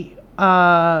party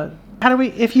How do we,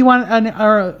 if you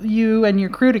want you and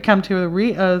your crew to come to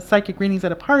a psychic readings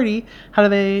at a party, how do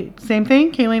they, same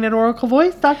thing, Kayleen at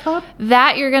oraclevoice.com?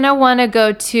 That you're going to want to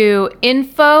go to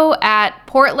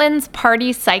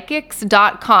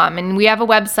info@portlandspartypsychics.com. And we have a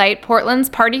website,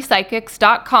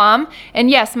 portlandspartypsychics.com. And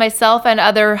yes, myself and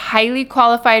other highly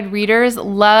qualified readers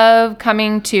love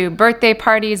coming to birthday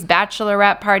parties,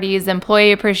 bachelorette parties,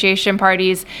 employee appreciation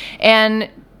parties, and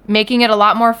making it a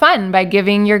lot more fun by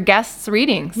giving your guests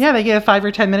readings. Yeah, they get a 5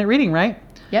 or 10 minute reading, right?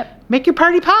 Yep. Make your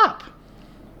party pop.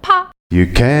 Pop. You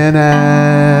can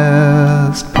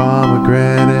ask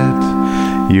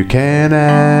pomegranate. You can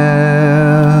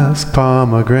ask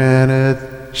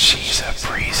pomegranate. She's a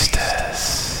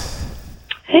priestess.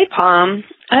 Hey, Pom.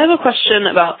 I have a question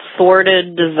about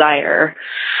thwarted desire.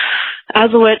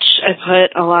 As a witch, I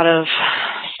put a lot of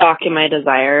stock in my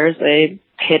desires. I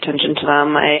pay attention to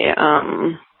them.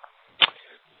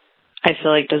 I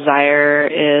feel like desire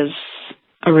is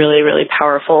a really, really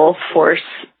powerful force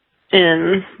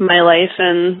in my life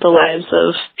and the lives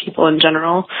of people in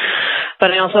general.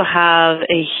 But I also have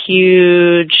a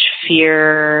huge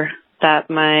fear that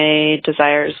my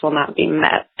desires will not be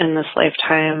met in this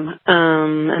lifetime.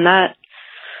 And that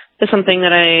is something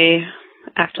that I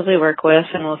actively work with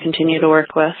and will continue to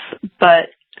work with. But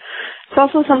it's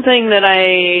also something that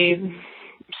I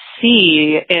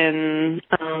see in,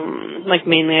 like,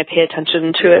 mainly I pay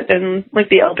attention to it in, like,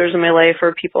 the elders in my life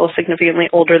or people significantly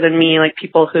older than me, like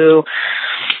people who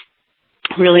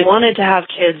really wanted to have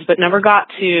kids but never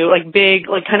got to, like, big,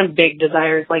 like, kind of big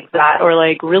desires like that, or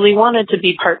like really wanted to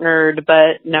be partnered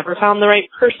but never found the right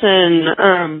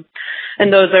person.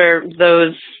 And those are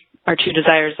two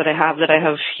desires that I have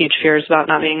huge fears about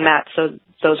not being met. So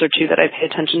those are two that I pay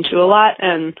attention to a lot.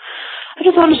 And I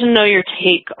just wanted to know your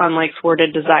take on, like,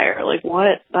 thwarted desire, like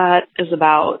what that is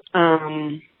about.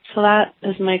 So that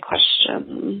is my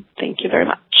question. Thank you very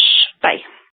much. Bye.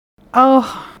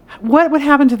 Oh, what would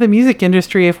happen to the music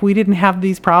industry if we didn't have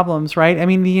these problems, right? I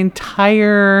mean, the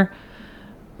entire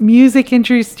music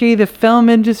industry, the film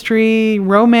industry,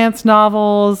 romance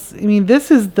novels. I mean,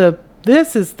 this is the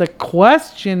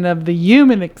question of the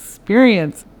human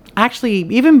experience. Actually,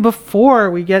 even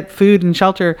before we get food and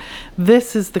shelter,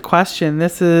 this is the question.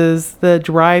 This is the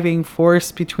driving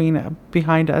force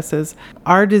behind us, is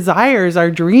our desires,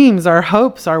 our dreams, our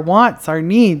hopes, our wants, our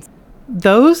needs.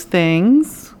 Those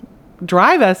things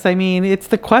drive us. I mean, it's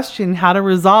the question how to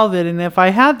resolve it. And if I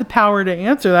had the power to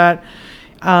answer that,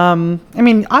 I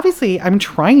mean, obviously I'm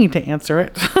trying to answer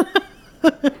it.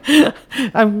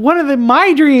 One of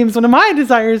my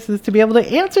desires is to be able to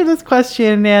answer this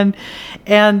question.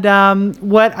 And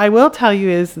what I will tell you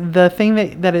is the thing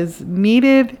that is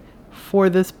needed for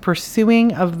this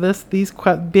pursuing of these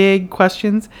big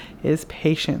questions is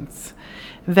patience.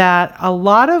 That a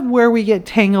lot of where we get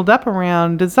tangled up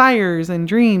around desires and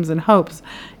dreams and hopes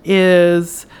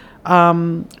is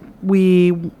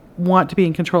we want to be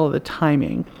in control of the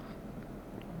timing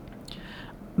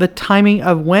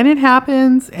of when it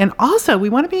happens. And also we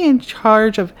want to be in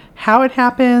charge of how it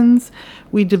happens.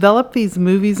 We develop these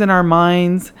movies in our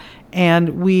minds,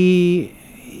 and you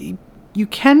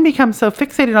can become so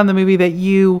fixated on the movie that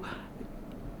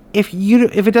if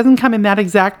it doesn't come in that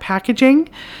exact packaging,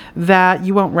 that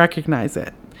you won't recognize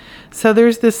it. So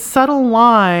there's this subtle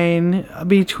line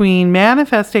between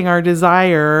manifesting our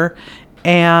desire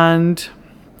and,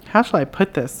 how shall I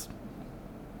put this?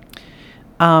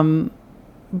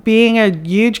 Being a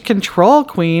huge control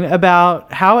queen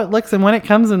about how it looks and when it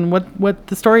comes and what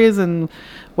the story is and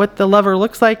what the lover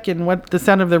looks like and what the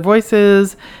sound of their voice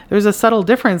is. There's a subtle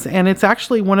difference, and it's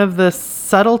actually one of the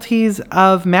subtleties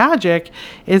of magic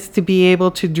is to be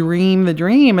able to dream the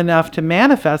dream enough to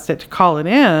manifest it, to call it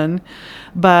in,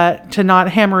 but to not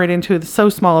hammer it into so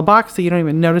small a box that you don't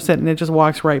even notice it and it just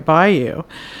walks right by you.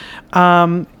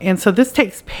 And so this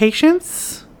takes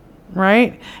patience,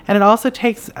 right? And it also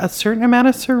takes a certain amount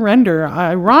of surrender.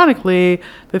 Ironically,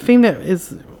 the thing that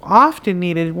is often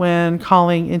needed when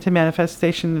calling into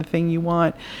manifestation the thing you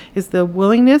want is the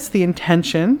willingness, the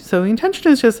intention. So the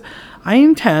intention is just, I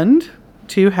intend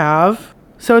to have.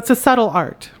 So it's a subtle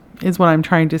art, is what I'm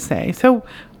trying to say. So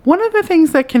one of the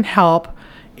things that can help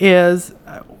is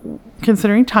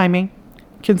considering timing,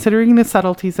 considering the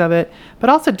subtleties of it, but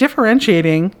also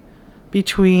differentiating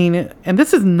between, and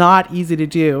this is not easy to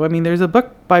do. I mean, there's a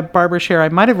book by Barbara Sher I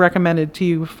might have recommended to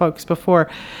you folks before.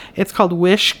 It's called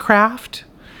Wishcraft,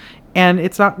 and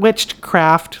it's not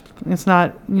witchcraft. It's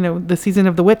not, the season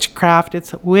of the witchcraft.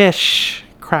 It's Wishcraft, Wish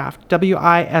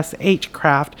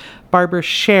craft. Barbara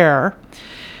Sher,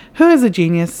 who is a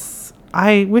genius.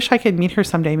 I wish I could meet her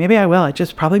someday. Maybe I will. I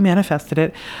just probably manifested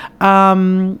it.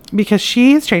 Because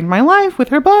she has changed my life with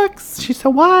her books. She's so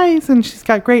wise and she's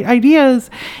got great ideas.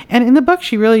 And in the book,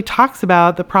 she really talks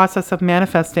about the process of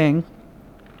manifesting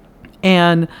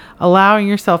and allowing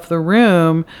yourself the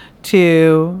room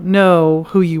to know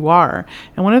who you are.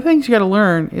 And one of the things you got to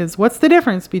learn is what's the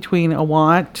difference between a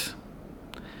want,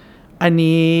 a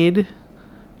need,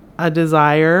 a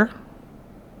desire,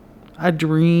 a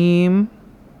dream,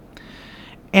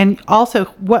 and also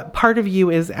what part of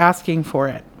you is asking for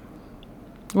it.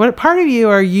 What part of you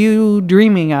are you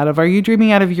dreaming out of? Are you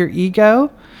dreaming out of your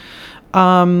ego?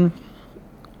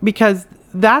 Because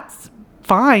that's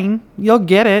fine. You'll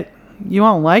get it. You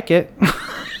won't like it.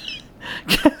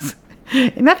 Because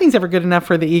nothing's ever good enough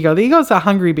for the ego. The ego is a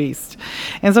hungry beast.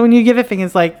 And so when you get a thing,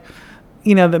 it's like,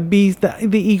 the beast, the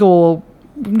ego will,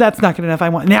 that's not good enough. I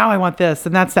want this.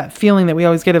 And that's that feeling that we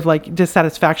always get of like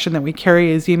dissatisfaction that we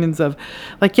carry as humans of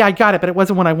like, yeah, I got it, but it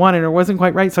wasn't what I wanted or it wasn't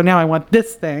quite right. So now I want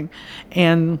this thing.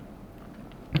 And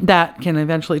that can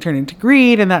eventually turn into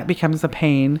greed, and that becomes a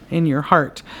pain in your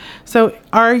heart. So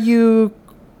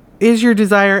is your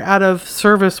desire out of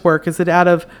service work? Is it out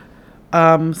of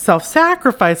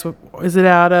self-sacrifice? Is it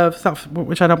out of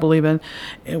which I don't believe in?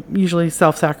 Usually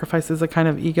self-sacrifice is a kind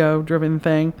of ego-driven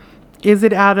thing. Is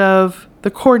it out of the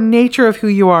core nature of who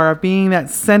you are, of being that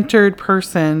centered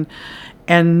person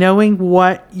and knowing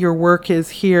what your work is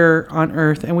here on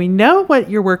earth? And we know what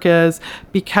your work is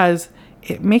because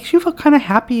it makes you feel kind of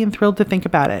happy and thrilled to think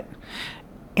about it.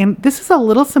 And this is a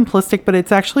little simplistic, but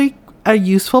it's actually a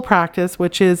useful practice,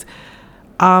 which is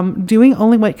doing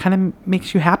only what kind of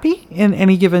makes you happy in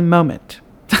any given moment.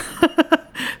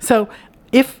 So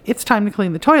if it's time to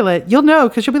clean the toilet, you'll know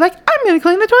because you'll be like, I'm going to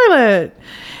clean the toilet.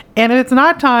 And if it's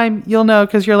not time, you'll know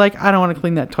because you're like, I don't want to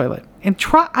clean that toilet. And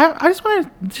I just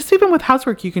want to, just even with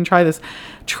housework, you can try this.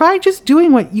 Try just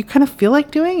doing what you kind of feel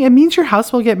like doing. It means your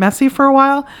house will get messy for a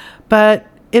while, but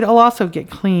it'll also get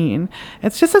clean.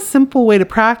 It's just a simple way to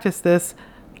practice this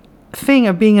thing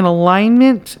of being in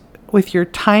alignment with your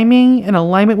timing, in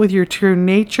alignment with your true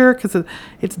nature, because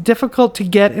it's difficult to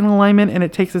get in alignment and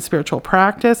it takes a spiritual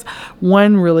practice.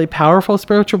 One really powerful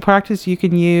spiritual practice you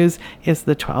can use is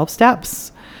the 12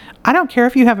 steps. I don't care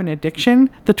if you have an addiction,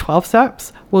 the 12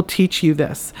 steps will teach you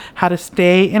this, how to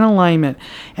stay in alignment.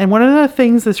 And one of the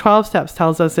things the 12 steps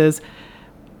tells us is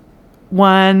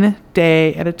one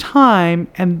day at a time.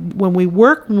 And when we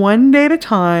work one day at a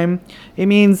time, it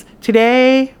means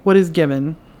today, what is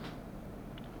given?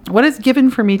 What is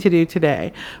given for me to do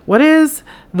today? What is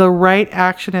the right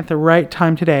action at the right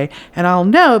time today? And I'll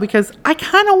know because I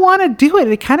kind of want to do it.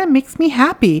 It kind of makes me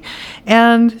happy.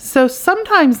 And so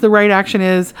sometimes the right action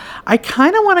is I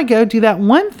kind of want to go do that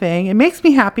one thing. It makes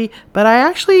me happy, but I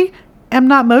actually am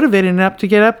not motivated enough to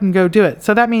get up and go do it.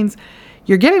 So that means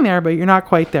you're getting there, but you're not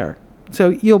quite there. So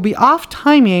you'll be off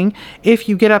timing if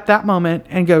you get up that moment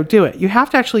and go do it. You have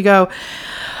to actually go,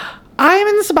 I'm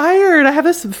inspired. I have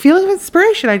this feeling of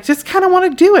inspiration. I just kind of want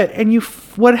to do it. And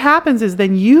what happens is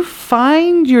then you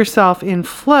find yourself in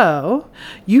flow.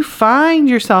 You find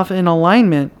yourself in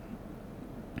alignment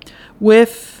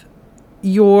with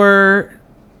your,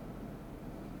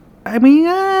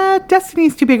 destiny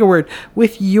is too big a word,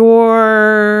 with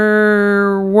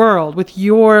your world, with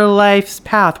your life's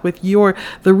path, with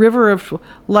the river of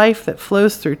life that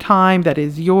flows through time, that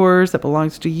is yours, that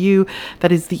belongs to you,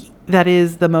 that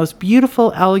is the most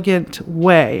beautiful, elegant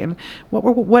way. And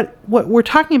what we're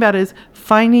talking about is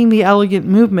finding the elegant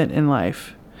movement in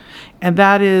life. And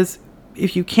that is,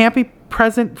 if you can't be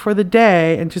present for the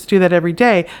day and just do that every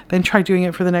day, then try doing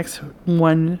it for the next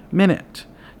 1 minute.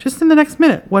 Just in the next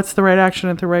minute, what's the right action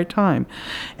at the right time?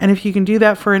 And if you can do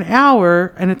that for an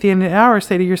hour, and at the end of the hour,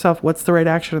 say to yourself, what's the right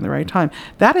action at the right time?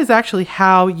 That is actually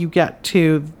how you get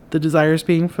to the desires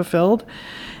being fulfilled.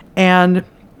 And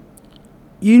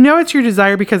you know it's your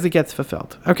desire because it gets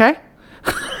fulfilled, okay?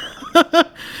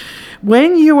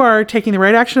 When you are taking the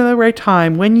right action at the right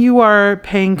time, when you are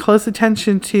paying close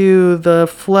attention to the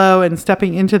flow and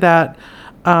stepping into that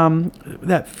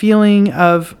that feeling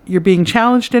of you're being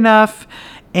challenged enough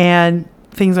and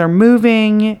things are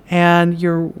moving and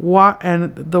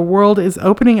and the world is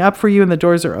opening up for you and the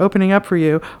doors are opening up for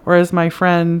you, or as my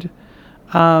friend,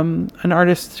 an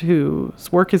artist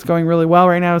whose work is going really well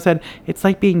right now, said, it's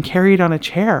like being carried on a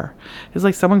chair. It's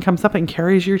like someone comes up and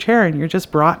carries your chair and you're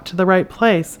just brought to the right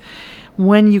place.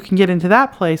 When you can get into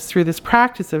that place through this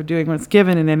practice of doing what's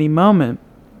given in any moment,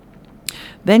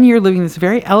 then you're living this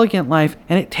very elegant life,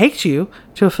 and it takes you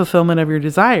to a fulfillment of your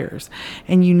desires.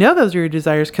 And you know those are your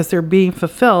desires because they're being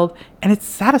fulfilled, and it's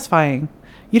satisfying.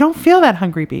 You don't feel that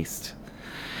hungry beast.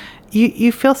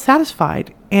 you feel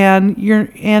satisfied, and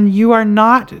you are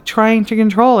not trying to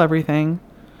control everything.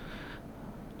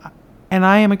 And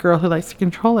I am a girl who likes to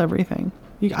control everything.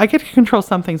 I get to control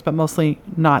some things, but mostly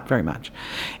not very much.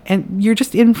 And you're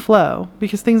just in flow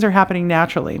because things are happening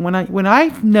naturally. When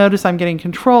I notice I'm getting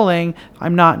controlling,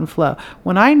 I'm not in flow.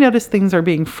 When I notice things are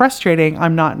being frustrating,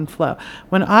 I'm not in flow.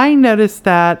 When I notice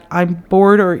that I'm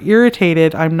bored or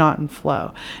irritated, I'm not in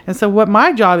flow. And so what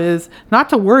my job is not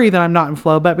to worry that I'm not in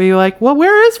flow, but be like, well,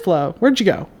 where is flow? Where'd you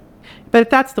go? But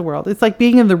that's the world. It's like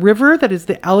being in the river that is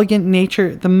the elegant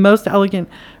nature, the most elegant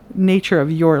nature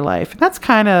of your life. And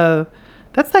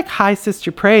that's like high sister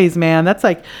praise, man. That's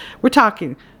like, we're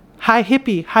talking high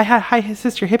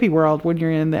sister hippie world when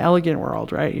you're in the elegant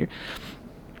world, right?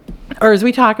 Or as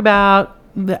we talk about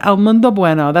the El Mundo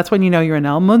Bueno, that's when you know you're in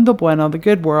El Mundo Bueno, the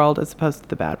good world, as opposed to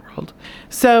the bad world.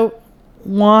 So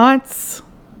wants,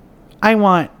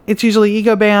 it's usually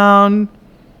ego bound.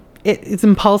 It's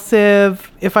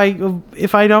impulsive. If I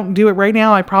don't do it right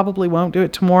now, I probably won't do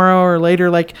it tomorrow or later.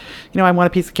 Like, I want a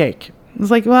piece of cake.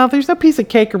 It's like, well, if there's no piece of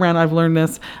cake around, I've learned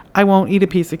this, I won't eat a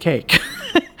piece of cake.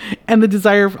 And the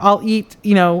desire, I'll eat,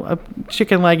 a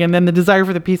chicken leg, and then the desire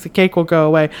for the piece of cake will go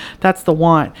away. That's the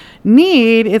want.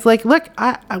 Need, it's like, look,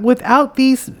 without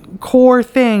these core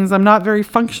things, I'm not very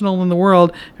functional in the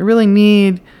world. I really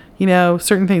need,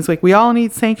 certain things. Like, we all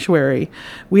need sanctuary.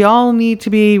 We all need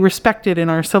to be respected in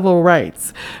our civil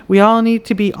rights. We all need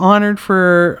to be honored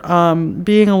for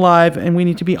being alive, and we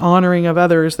need to be honoring of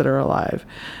others that are alive.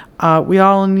 We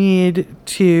all need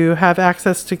to have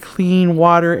access to clean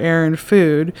water, air, and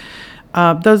food.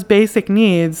 Those basic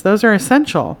needs, those are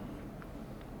essential.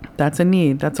 That's a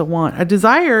need. That's a want. A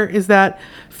desire is that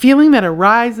feeling that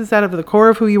arises out of the core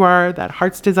of who you are, that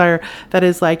heart's desire, that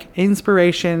is like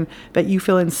inspiration, that you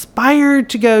feel inspired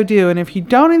to go do. And if you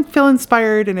don't feel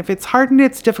inspired, and if it's hard and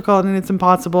it's difficult and it's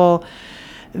impossible,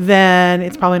 then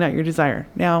it's probably not your desire.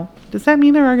 Now, does that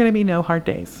mean there are going to be no hard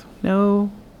days?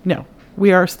 No.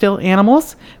 We are still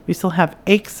animals. We still have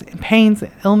aches and pains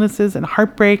and illnesses and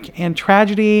heartbreak and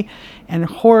tragedy and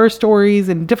horror stories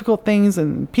and difficult things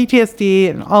and PTSD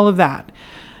and all of that.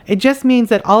 It just means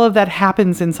that all of that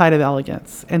happens inside of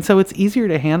elegance. And so it's easier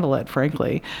to handle it,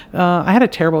 frankly. I had a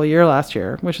terrible year last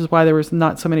year, which is why there was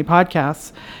not so many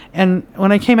podcasts. And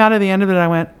when I came out of the end of it, I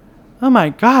went, oh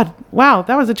my God, wow,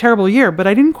 that was a terrible year. But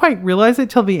I didn't quite realize it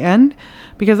till the end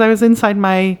because I was inside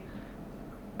my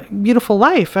beautiful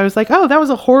life. I was like, oh, that was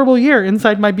a horrible year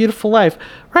inside my beautiful life.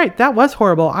 Right, that was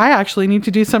horrible. I actually need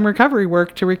to do some recovery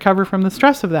work to recover from the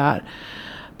stress of that.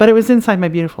 But it was inside my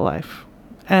beautiful life.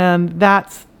 And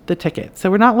that's the ticket.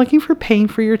 So we're not looking for pain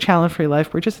for your challenge for your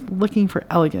life. We're just looking for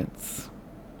elegance.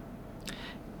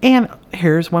 And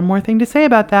here's one more thing to say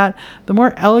about that. The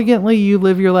more elegantly you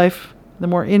live your life, the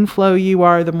more in flow you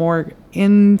are, the more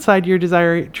inside your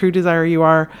desire, true desire you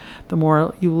are, the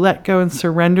more you let go and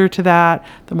surrender to that,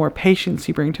 the more patience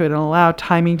you bring to it and allow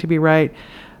timing to be right,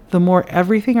 the more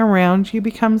everything around you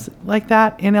becomes like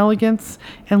that in elegance.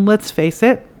 And let's face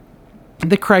it,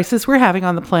 the crisis we're having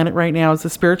on the planet right now is a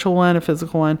spiritual one, a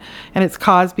physical one, and it's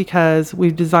caused because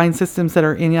we've designed systems that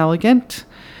are inelegant.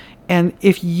 And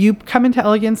if you come into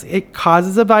elegance, it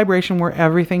causes a vibration where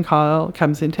everything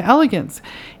comes into elegance.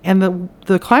 And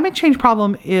the climate change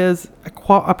problem is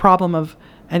a problem of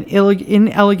an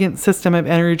inelegant system of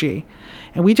energy.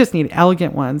 And we just need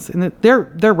elegant ones. And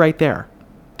they're right there.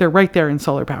 They're right there in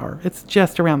solar power. It's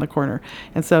just around the corner.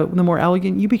 And so the more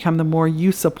elegant you become, the more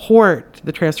you support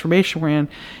the transformation we're in.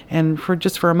 And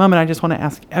for a moment, I just want to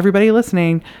ask everybody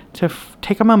listening to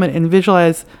take a moment and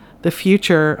visualize the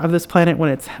future of this planet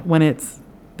when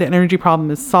the energy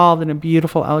problem is solved in a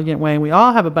beautiful, elegant way. We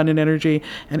all have abundant energy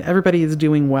and everybody is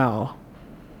doing well.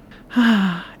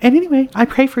 And anyway, I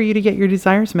pray for you to get your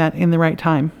desires met in the right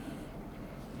time.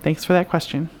 Thanks for that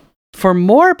question. For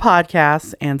more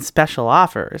podcasts and special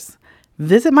offers,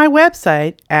 visit my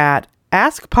website at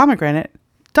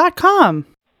askpomegranate.com.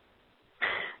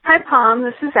 Hi, Pom.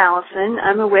 This is Allison.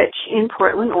 I'm a witch in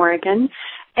Portland, Oregon.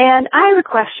 And I have a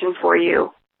question for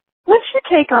you. What's your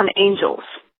take on angels?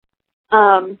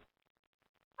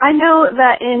 I know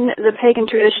that in the pagan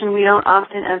tradition, we don't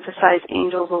often emphasize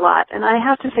angels a lot. And I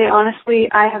have to say, honestly,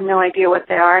 I have no idea what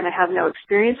they are and I have no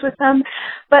experience with them.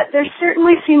 But there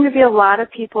certainly seem to be a lot of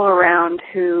people around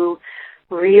who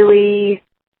really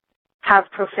have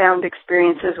profound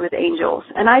experiences with angels.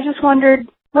 And I just wondered,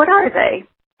 what are they?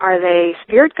 Are they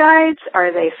spirit guides?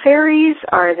 Are they fairies?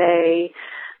 Are they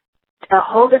a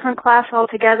whole different class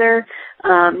altogether?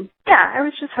 I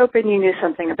was just hoping you knew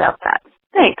something about that.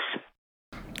 Thanks.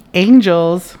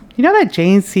 Angels. You know that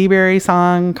Jane Seabury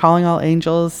song, Calling All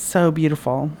Angels? So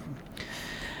beautiful.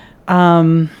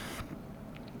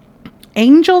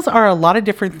 angels are a lot of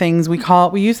different things. We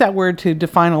use that word to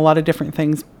define a lot of different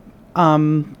things.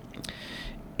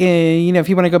 If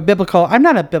you want to go biblical, I'm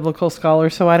not a biblical scholar,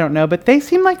 so I don't know, but they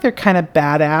seem like they're kind of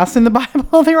badass in the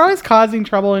Bible. They're always causing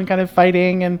trouble and kind of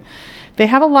fighting, and they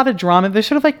have a lot of drama. They're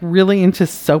sort of like really into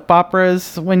soap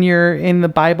operas when you're in the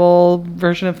Bible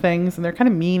version of things, and they're kind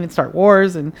of mean and start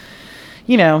wars and,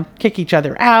 kick each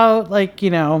other out,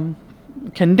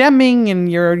 condemning,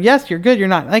 and you're good, you're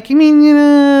not.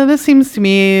 This seems to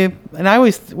me, and when I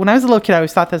was a little kid, I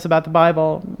always thought this about the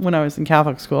Bible when I was in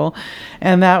Catholic school,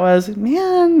 and that was,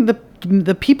 man,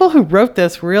 the people who wrote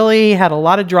this really had a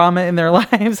lot of drama in their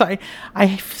lives.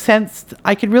 I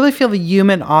could really feel the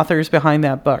human authors behind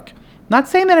that book. Not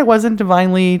saying that it wasn't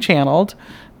divinely channeled,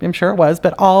 I'm sure it was,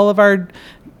 but all of our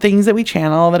things that we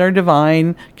channel that are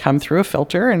divine come through a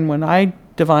filter, and when I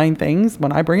divine things,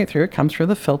 when I bring it through, it comes through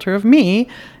the filter of me,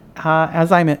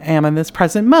 as I am in this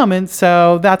present moment.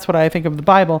 So that's what I think of the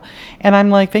Bible, and I'm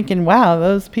like thinking, wow,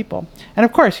 those people. And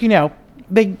of course,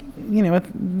 they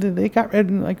got rid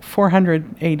in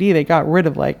 400 AD. They got rid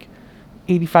of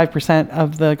 85%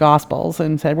 of the Gospels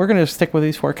and said, we're going to stick with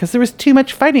these 4 because there was too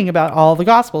much fighting about all the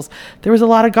Gospels. There was a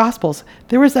lot of Gospels.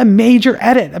 There was a major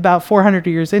edit about 400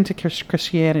 years into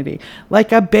Christianity,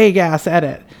 like a big ass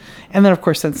edit. And then, of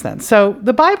course, since then. So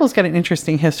the Bible's got an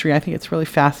interesting history. I think it's really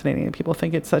fascinating. And people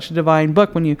think it's such a divine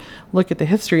book when you look at the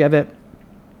history of it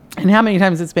and how many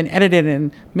times it's been edited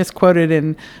and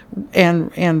misquoted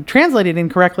and translated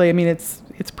incorrectly. I mean, it's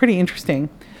pretty interesting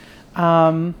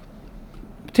to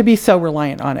be so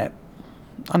reliant on it,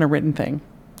 on a written thing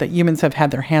that humans have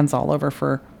had their hands all over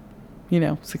for,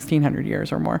 1,600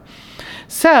 years or more.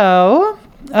 So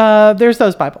there's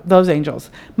those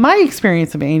angels. My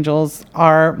experience of angels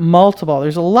are multiple.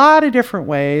 There's a lot of different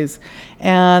ways.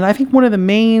 And I think one of the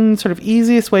main sort of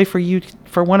easiest way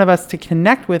for one of us to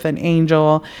connect with an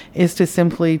angel is to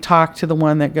simply talk to the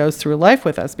one that goes through life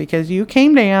with us, because you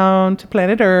came down to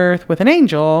planet Earth with an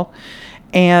angel,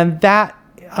 and that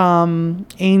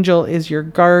angel is your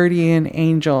guardian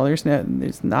angel. There's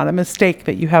not a mistake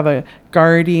that you have a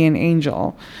guardian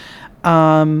angel.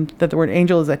 That the word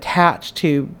angel is attached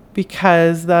to,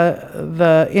 because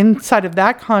the inside of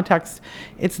that context,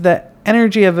 it's the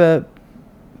energy of a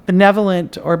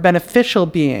benevolent or beneficial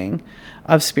being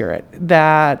of spirit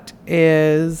that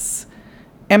is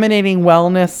emanating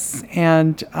wellness,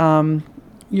 and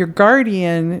your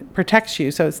guardian protects you.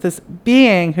 So it's this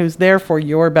being who's there for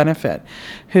your benefit,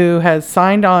 who has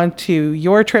signed on to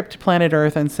your trip to planet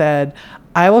Earth and said,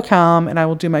 I will come and I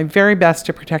will do my very best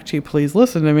to protect you. Please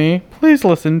listen to me. Please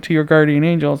listen to your guardian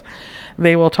angels.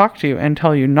 They will talk to you and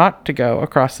tell you not to go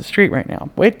across the street right now.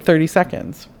 Wait 30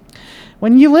 seconds.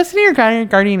 When you listen to your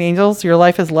guardian angels, your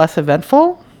life is less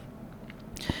eventful.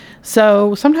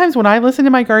 So sometimes when I listen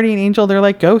to my guardian angel, they're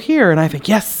like, go here. And I think,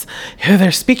 yes,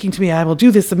 they're speaking to me. I will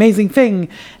do this amazing thing.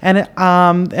 And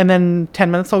then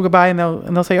 10 minutes will go by and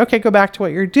they'll say, okay, go back to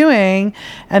what you're doing.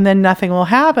 And then nothing will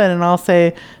happen. And I'll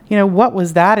say, what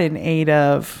was that in aid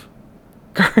of,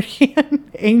 guardian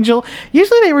angel?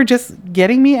 Usually they were just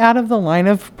getting me out of the line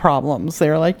of problems. They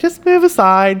were like, just move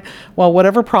aside while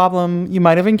whatever problem you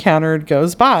might have encountered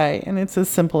goes by. And it's as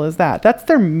simple as that. That's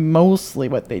mostly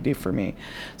what they do for me.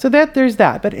 So there's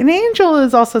that. But an angel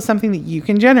is also something that you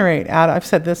can generate out. I've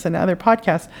said this in other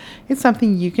podcasts. It's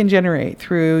something you can generate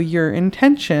through your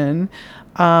intention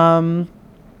of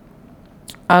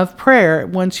prayer.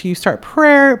 Once you start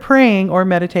praying or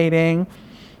meditating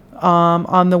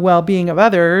on the well-being of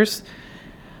others,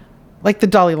 like the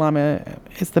Dalai Lama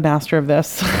is the master of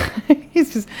this.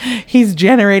 he's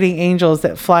generating angels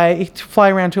that fly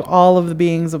around to all of the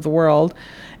beings of the world,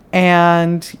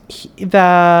 and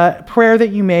the prayer that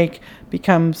you make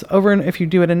becomes over, and if you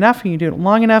do it enough and you do it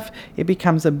long enough, it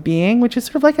becomes a being, which is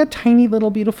sort of like a tiny little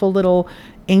beautiful little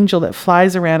angel that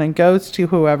flies around and goes to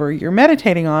whoever you're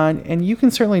meditating on. And you can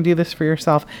certainly do this for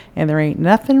yourself, and there ain't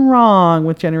nothing wrong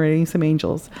with generating some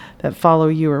angels that follow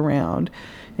you around.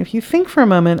 If you think for a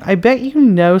moment, I bet you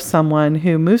know someone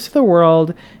who moves through the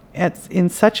world in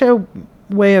such a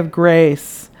way of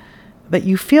grace that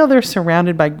you feel they're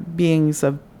surrounded by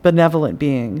benevolent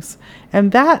beings.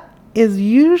 And that is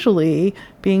usually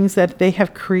beings that they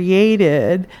have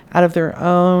created out of their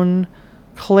own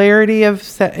clarity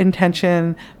of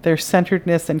intention, their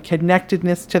centeredness and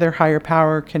connectedness to their higher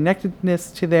power,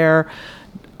 connectedness to their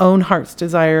own heart's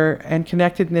desire, and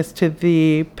connectedness to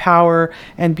the power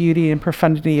and beauty and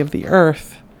profundity of the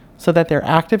earth, so that they're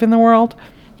active in the world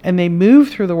and they move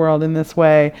through the world in this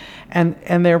way, and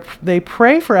they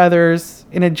pray for others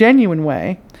in a genuine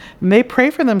way, and they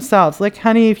pray for themselves. Like,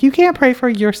 honey, if you can't pray for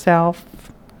yourself,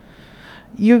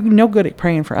 you're no good at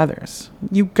praying for others.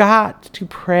 You got to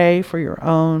pray for your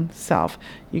own self.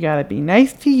 You got to be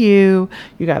nice to you.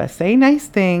 You got to say nice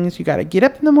things. You got to get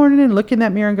up in the morning and look in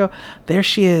that mirror and go, there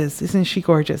she is. Isn't she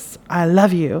gorgeous? I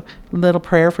love you. A little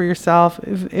prayer for yourself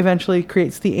eventually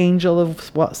creates the angel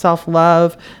of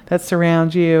self-love that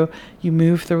surrounds you. You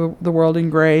move through the world in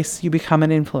grace. You become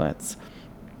an influence.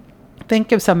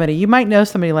 Think of somebody. You might know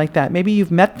somebody like that. Maybe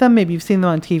you've met them, maybe you've seen them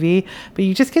on TV, but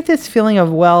you just get this feeling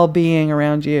of well-being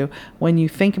around you when you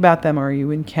think about them or you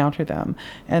encounter them.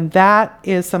 And that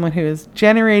is someone who is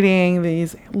generating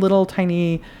these little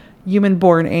tiny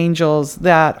human-born angels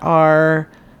that are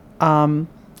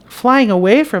flying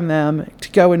away from them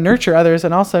to go and nurture others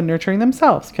and also nurturing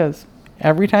themselves, because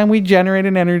every time we generate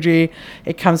an energy,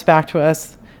 it comes back to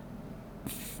us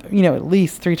at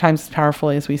least 3 times as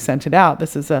powerfully as we sent it out.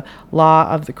 This is a law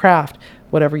of the craft.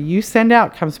 Whatever you send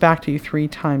out comes back to you 3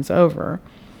 times over.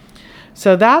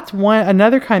 So that's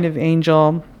another kind of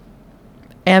angel.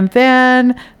 And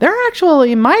then there are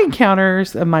actually my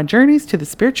encounters of my journeys to the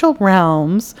spiritual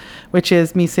realms, which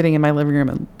is me sitting in my living room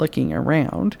and looking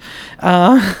around.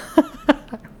 The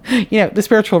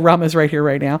spiritual realm is right here,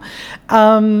 right now.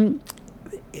 I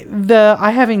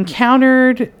have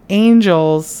encountered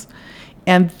angels.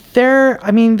 And they're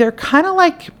kind of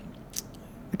like,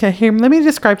 okay, here, let me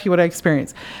describe to you what I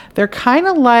experienced. They're kind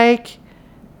of like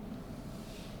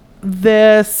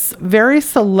this very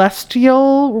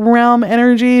celestial realm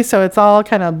energy. So it's all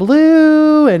kind of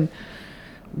blue and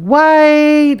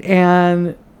white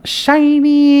and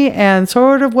shiny, and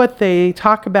sort of what they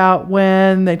talk about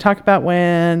when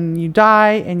you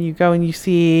die and you go and you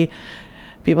see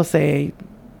people say,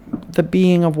 the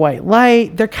being of white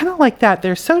light. They're kind of like that.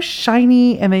 They're so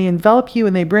shiny and they envelop you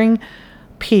and they bring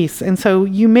peace. And so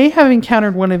you may have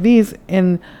encountered one of these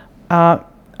in a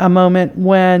moment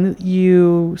when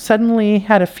you suddenly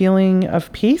had a feeling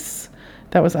of peace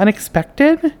that was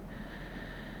unexpected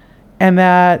and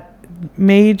that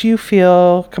made you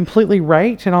feel completely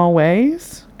right in all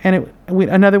ways. And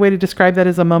another way to describe that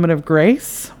is a moment of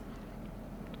grace.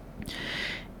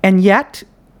 And yet,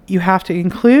 you have to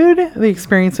include the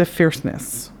experience of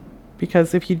fierceness,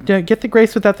 because if you don't get the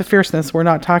grace without the fierceness, we're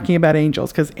not talking about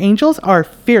angels, because angels are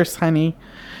fierce, honey,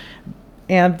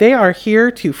 and they are here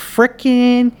to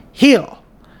frickin' heal,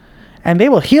 and they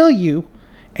will heal you,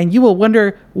 and you will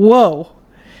wonder, whoa,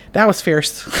 that was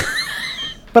fierce,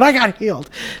 but I got healed.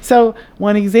 So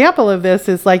one example of this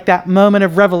is like that moment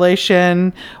of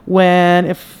revelation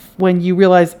when you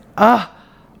realize, I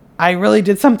really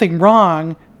did something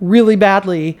wrong really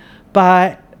badly,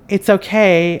 but it's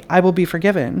okay. I will be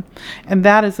forgiven. And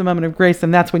that is the moment of grace.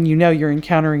 And that's when you know you're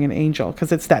encountering an angel,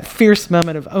 because it's that fierce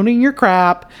moment of owning your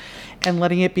crap and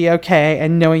letting it be okay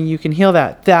and knowing you can heal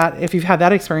that. That if you've had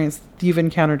that experience, you've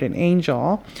encountered an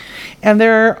angel. And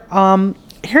then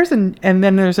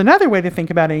there's another way to think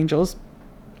about angels,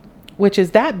 which is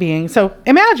that being. So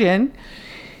imagine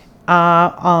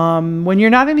when you're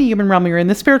not in the human realm, you're in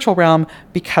the spiritual realm,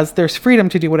 because there's freedom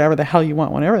to do whatever the hell you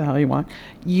want, whenever the hell you want.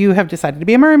 You have decided to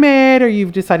be a mermaid, or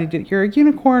you've decided that you're a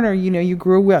unicorn, or you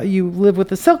live with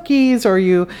the silkies, or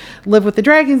you live with the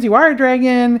dragons, you are a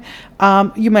dragon.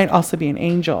 You might also be an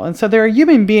angel. And so there are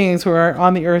human beings who are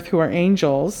on the earth who are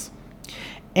angels,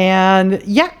 and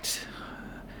yet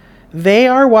they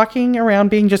are walking around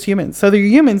being just humans. So they're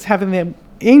humans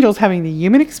angels having the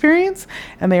human experience,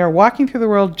 and they are walking through the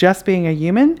world just being a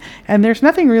human, and there's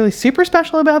nothing really super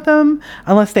special about them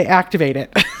unless they activate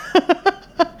it.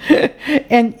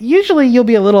 And usually you'll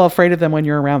be a little afraid of them when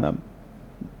you're around them,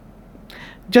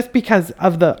 just because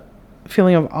of the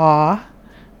feeling of awe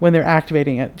when they're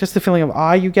activating it. Just the feeling of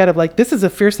awe you get of like, this is a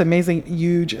fierce, amazing,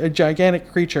 huge,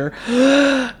 gigantic creature.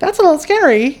 That's a little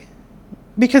scary.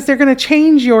 Because they're going to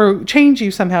change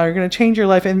you somehow. You're going to change your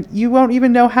life, and you won't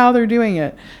even know how they're doing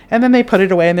it. And then they put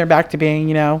it away, and they're back to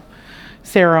being,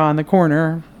 Sarah on the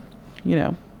corner,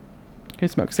 who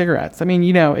smokes cigarettes. I mean,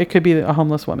 it could be a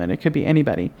homeless woman. It could be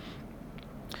anybody.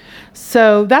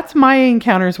 So that's my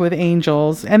encounters with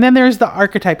angels. And then there's the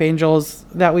archetype angels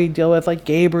that we deal with, like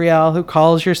Gabriel, who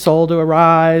calls your soul to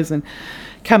arise and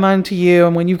come unto you.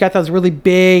 And when you've got those really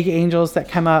big angels that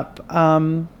come up,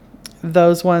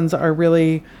 those ones are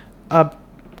really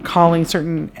calling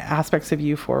certain aspects of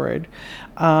you forward.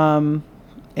 And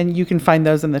you can find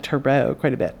those in the tarot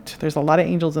quite a bit. There's a lot of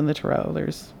angels in the tarot.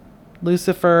 There's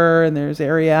Lucifer, and there's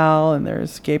Ariel, and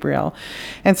there's Gabriel.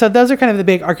 And so those are kind of the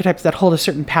big archetypes that hold a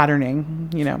certain patterning,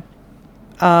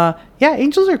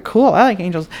 angels are cool. I like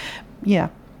angels. Yeah,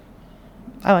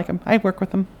 I like them. I work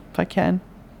with them if I can,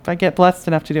 if I get blessed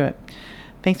enough to do it.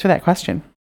 Thanks for that question.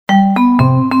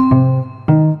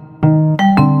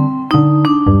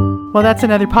 Well, that's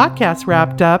another podcast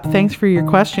wrapped up. Thanks for your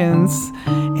questions,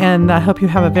 and I hope you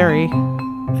have a very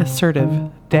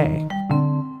assertive day.